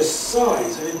isn't just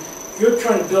size. I mean, you're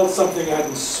trying to build something out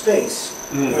in space,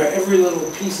 where every little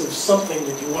piece of something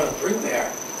that you want to bring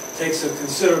there takes a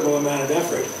considerable amount of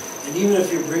effort. And even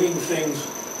if you're bringing things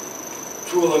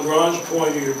to a Lagrange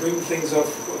point, or you bring things up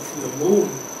from the moon,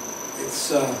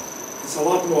 it's a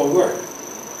lot more work.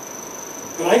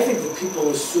 But I think that people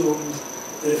assumed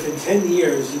that if in 10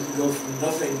 years you could go from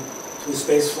nothing to a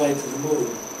space flight to the moon,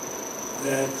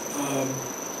 that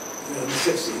in the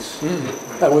 60s.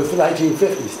 That was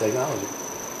 1950s technology.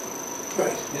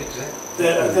 Right. Exactly.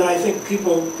 That I think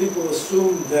people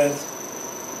assumed that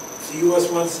if the U.S.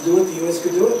 wants to do it, the U.S.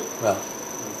 could do it. Well,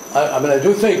 I mean, I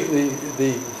do think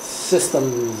the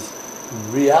system's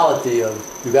reality of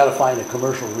you got to find a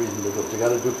commercial reason to do it.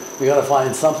 You got to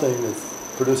find something that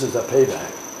produces a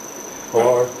payback,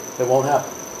 or it won't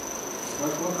happen.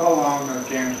 Look how long the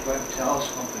James Webb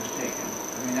Telescope has taken.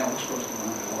 I mean, that was supposed to go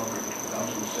into orbit in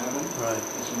 2007. Right.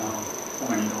 It's now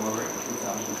going into orbit in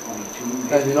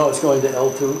 2022. And you know it's going to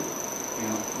L2?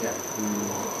 Yeah.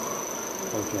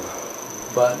 Okay.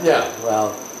 But yeah,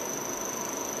 well,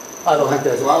 I don't think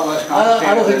that's. A lot less I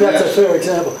don't think complicated that's a than fair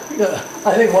example. Yeah,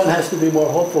 I think one has to be more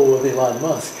hopeful with Elon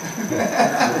Musk.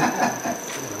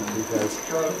 Because,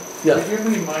 Charlie, yeah. did you have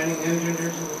any mining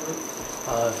engineers in the group?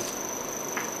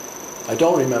 I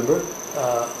don't remember.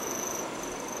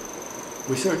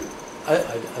 I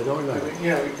don't remember. I mean,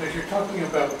 yeah, because you're talking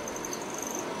about,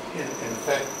 in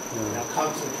fact,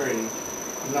 concentrating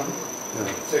a number,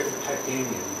 say for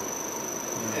titanium.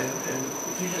 And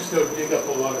if you just go dig up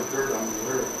a lot of dirt on the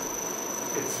earth,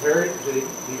 it's the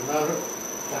amount of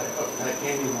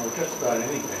titanium or just about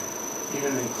anything,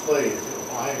 even in clay,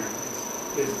 iron,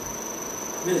 is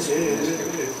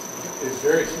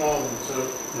very small, and so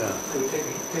it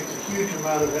takes a huge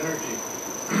amount of energy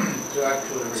to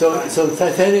actually refine. So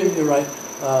titanium, you're right.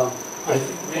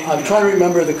 I'm trying to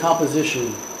remember the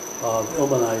composition of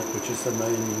ilmenite, which is the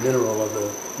main mineral of the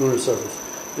lunar surface.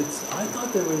 I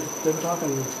thought they were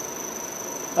talking.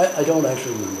 I don't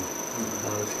actually remember.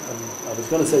 I was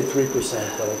going to say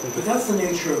 3%, but I think. But that's the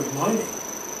nature of mining.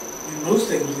 I mean, most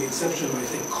things, with the exception of I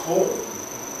think coal,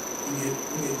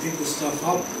 when you dig this stuff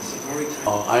up, it's a very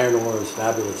tiny. Iron ore is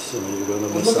fabulous. You go to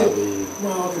But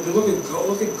look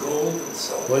at gold and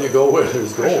silver. Well, you go where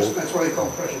there's gold. That's why they call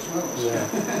them precious metals.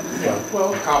 Yeah,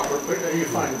 well, copper, but you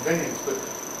find veins, but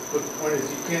the point is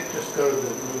you can't just go to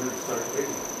the moon and start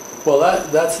digging. Well,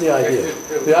 that's the idea.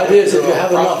 The idea is if you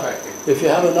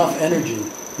have enough energy,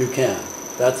 you can.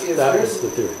 That was the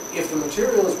theory. If the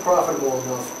material is profitable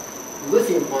enough,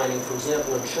 lithium mining, for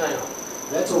example, in China,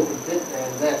 that's open pit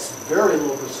and that's very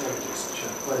low percentages,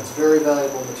 but it's very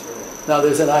valuable material. Now,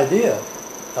 there's an idea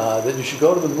that you should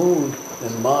go to the moon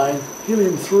and mine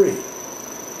helium-3.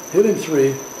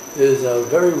 Helium-3 is a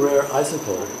very rare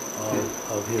isotope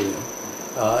of helium,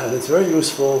 and it's very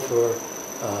useful for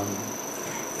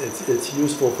it's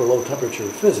useful for low temperature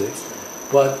physics.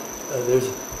 But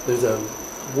there's a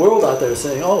world out there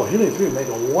saying, oh, helium-3 would make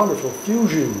a wonderful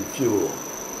fusion fuel,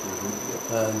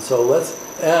 and so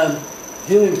and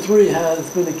helium-3 has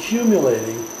been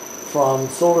accumulating from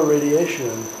solar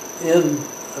radiation in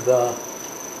the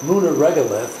lunar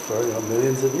regolith for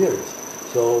millions of years.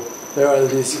 So there are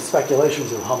these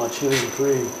speculations of how much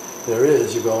helium-3 there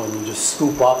is. You go and you just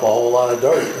scoop up a whole lot of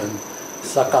dirt and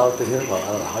suck out the helium. Well,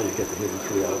 I don't know how you get the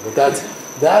helium-3 out, but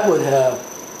that would have,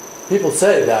 people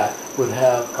say that would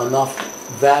have enough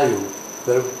value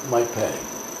that it might pay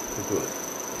to do it.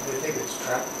 Do you think it's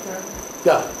trapped there?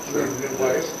 Yeah. Sure.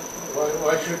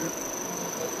 Why should it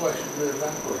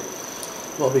evaporate?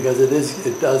 Well, because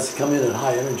it does come in at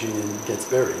high energy and gets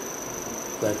buried.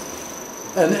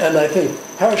 And I think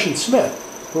Harrison Smith,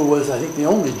 who was, I think, the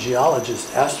only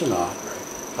geologist astronaut,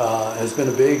 has been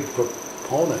a big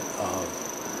proponent of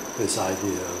this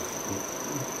idea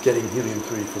of getting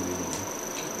helium-3 from the moon.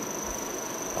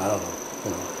 I don't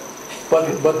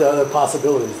know, but there are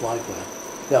possibilities like that.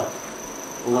 Yeah.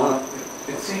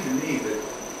 It seemed to me that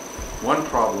one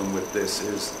problem with this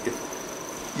is if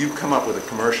you come up with a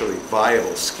commercially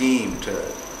viable scheme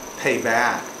to pay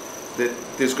back, that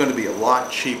there's going to be a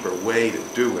lot cheaper way to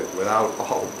do it without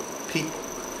all the people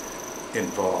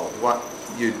involved.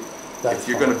 If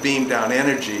you're going to beam down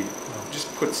energy,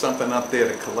 just put something up there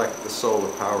to collect the solar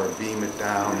power and beam it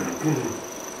down.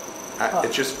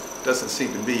 It just doesn't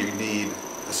seem to me you need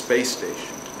a space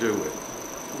station to do it.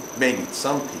 Maybe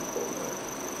some people, but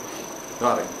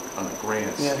not on a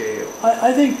grand scale.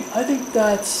 I think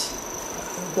that's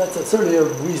certainly a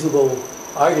reasonable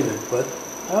argument, but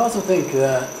I also think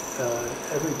that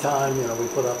every time we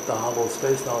put up the Hubble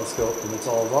Space Telescope and it's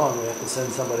all wrong, we have to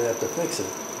send somebody up to fix it.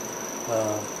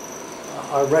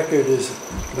 Our record is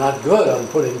not good on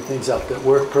putting things up that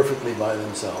work perfectly by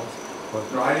themselves.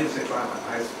 No, I didn't say violent.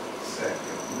 I said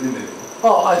limited.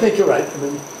 Oh, I think you're right. I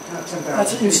mean,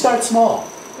 you start small.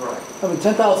 Right. I mean,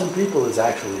 10,000 people is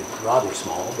actually rather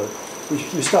small, but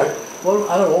you start, well,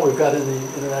 I don't know what we've got in the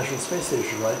International Space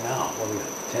Station right now. What do we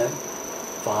got, 10,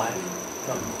 5,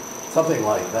 something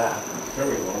like that.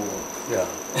 Very low. Yeah.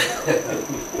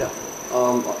 Yeah.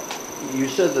 You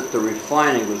said that the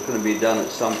refining was going to be done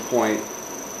at some point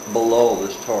below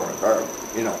this torus, or,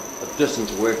 you know, a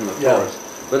distance away from the torus.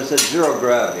 But it's at zero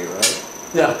gravity, right?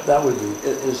 Yeah, that would be.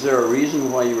 Is there a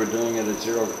reason why you were doing it at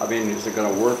zero? I mean, is it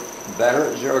going to work better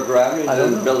at zero gravity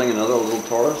than building another little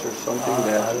torus or something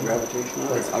that has gravitation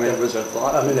on it? I mean, was there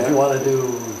thought? I mean, if you want to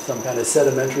do some kind of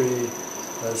sedimentary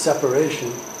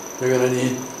separation, you're going to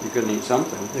need. You're going to need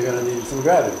something. You're going to need some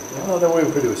gravity. Well, then we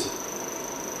would produce it.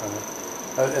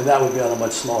 And that would be on a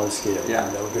much smaller scale. Yeah.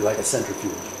 That would be like a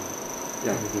centrifuge.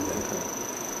 Yeah. We do that. Okay.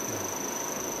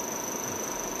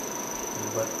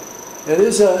 But it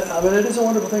is a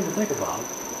wonderful thing to think about.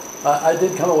 I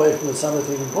did come away from the summer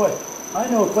thinking, boy, I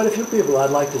know quite a few people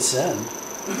I'd like to send.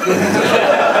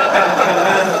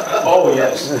 Oh,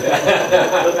 yes.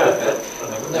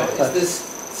 Now, is this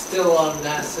still on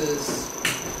NASA's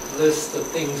list of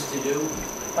things to do?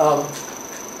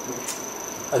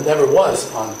 It never was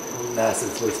on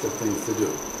NASA's list of things to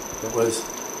do.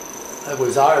 It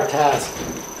was our task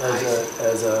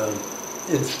as a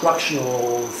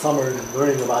instructional summer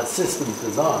learning about systems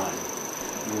design.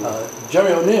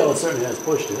 Jerry O'Neill certainly has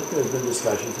pushed it. There's been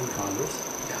discussions in Congress.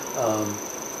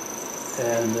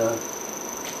 And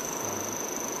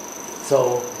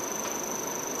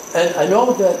I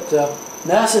know that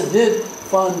NASA did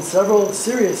fund several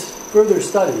serious further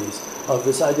studies of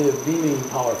this idea of beaming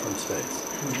power from space.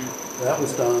 That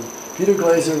was done. Peter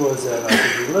Glaser was at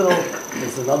ITG Little.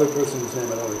 There's another person whose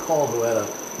name I don't recall who had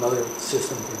another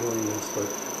system for doing this, but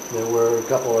there were a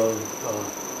couple of,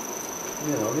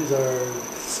 these are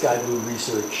Sky Blue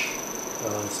research,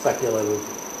 speculative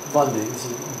fundings.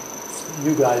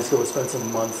 You guys go spend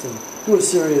some months and do a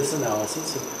serious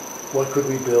analysis of what could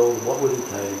we build, what would it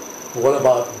take, what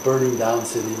about burning down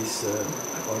cities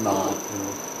or not,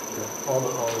 all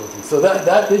those things. So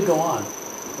that did go on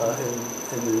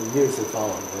in the years that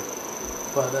followed, but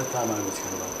by that time I was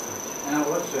kind of out of touch. Now,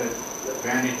 what's the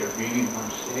advantage of beaming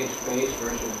from space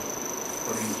versus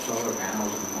putting solar panels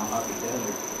in the Mojave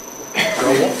Desert?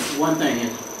 One thing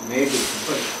is maybe if you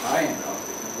put it high enough,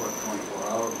 it can work 24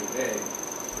 hours a day,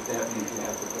 but that means you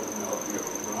have to put enough of your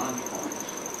launch points,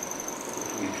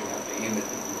 which means you have to aim it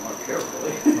more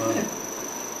carefully.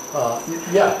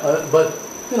 But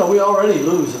we already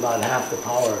lose about half the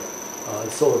power,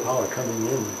 solar power coming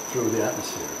in through the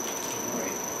atmosphere.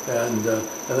 Right. And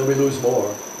then we lose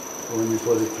more when you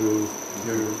put it through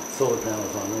your solar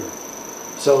panels on Earth.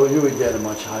 So you would get a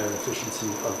much higher efficiency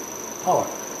of power.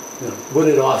 Would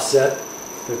it offset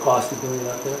the cost of doing it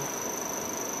up there?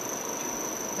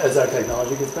 As our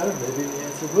technology gets better, maybe the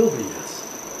answer will be yes.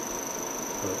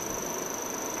 But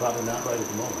probably not right at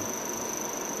the moment.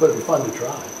 But it'd be fun to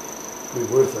try. It'd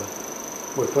be worth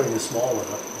putting a small one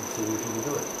up and see if you can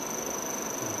do it.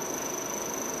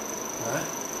 All right.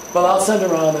 But I'll send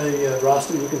around a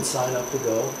roster. You can sign up to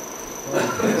go.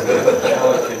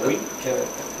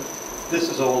 This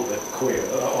is a little bit queer,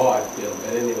 odd,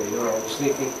 but anyway,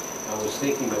 I was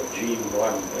thinking of Gene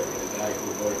Roddenberry, the guy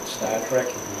who wrote Star Trek.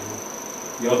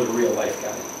 You're the real life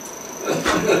guy.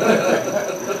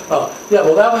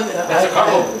 Well, that one,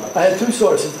 I had two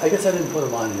sources. I guess I didn't put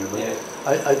them on here, but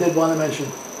I did want to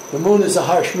mention The Moon is a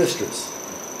Harsh Mistress,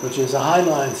 which is a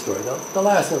Heinlein story. The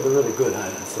last of the really good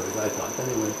Heinlein stories, I thought. Then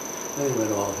he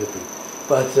went all hippie.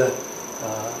 But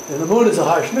in The Moon is a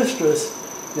Harsh Mistress,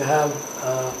 you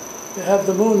have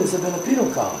the moon as been a penal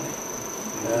colony.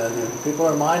 And people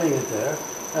are mining it there.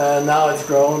 And now it's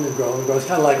grown and grown and grown. It's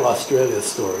kind of like Australia's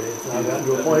story. It's now gotten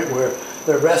to a point where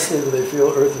they're rested, they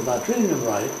feel Earth is not treating them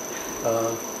right.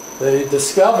 They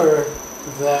discover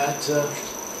that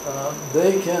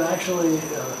they can actually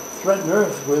threaten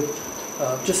Earth with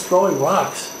just throwing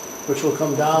rocks, which will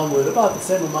come down with about the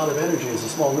same amount of energy as a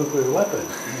small nuclear weapon.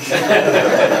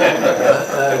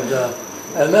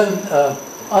 And then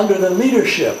under the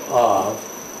leadership of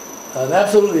an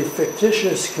absolutely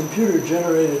fictitious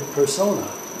computer-generated persona,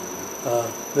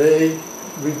 they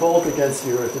revolt against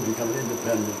the Earth and become an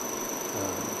independent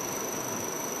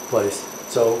place.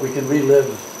 So we can relive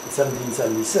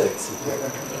 1776,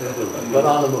 but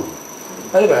on the moon.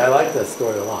 Anyway, I like that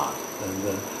story a lot.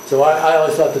 And so I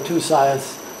always thought the two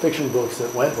science fiction books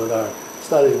that went with our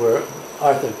study were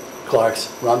Arthur Clarke's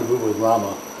Rendezvous with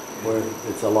Rama, where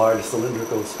it's a large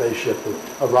cylindrical spaceship that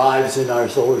arrives in our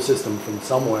solar system from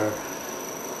somewhere.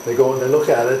 They go and they look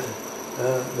at it.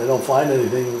 They don't find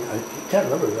anything. I can't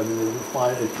remember. I mean, they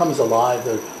find it comes alive.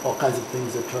 There are all kinds of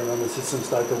things that turn on. The system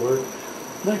start to work.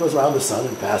 And then it goes around the sun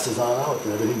and passes on out,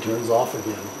 and everything turns off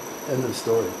again. End of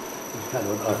story. It's kind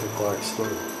of an Arthur Clarke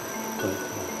story.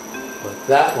 But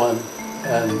that one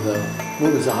and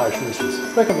Moon is a Harsh Mistress.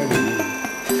 Recommend you read it.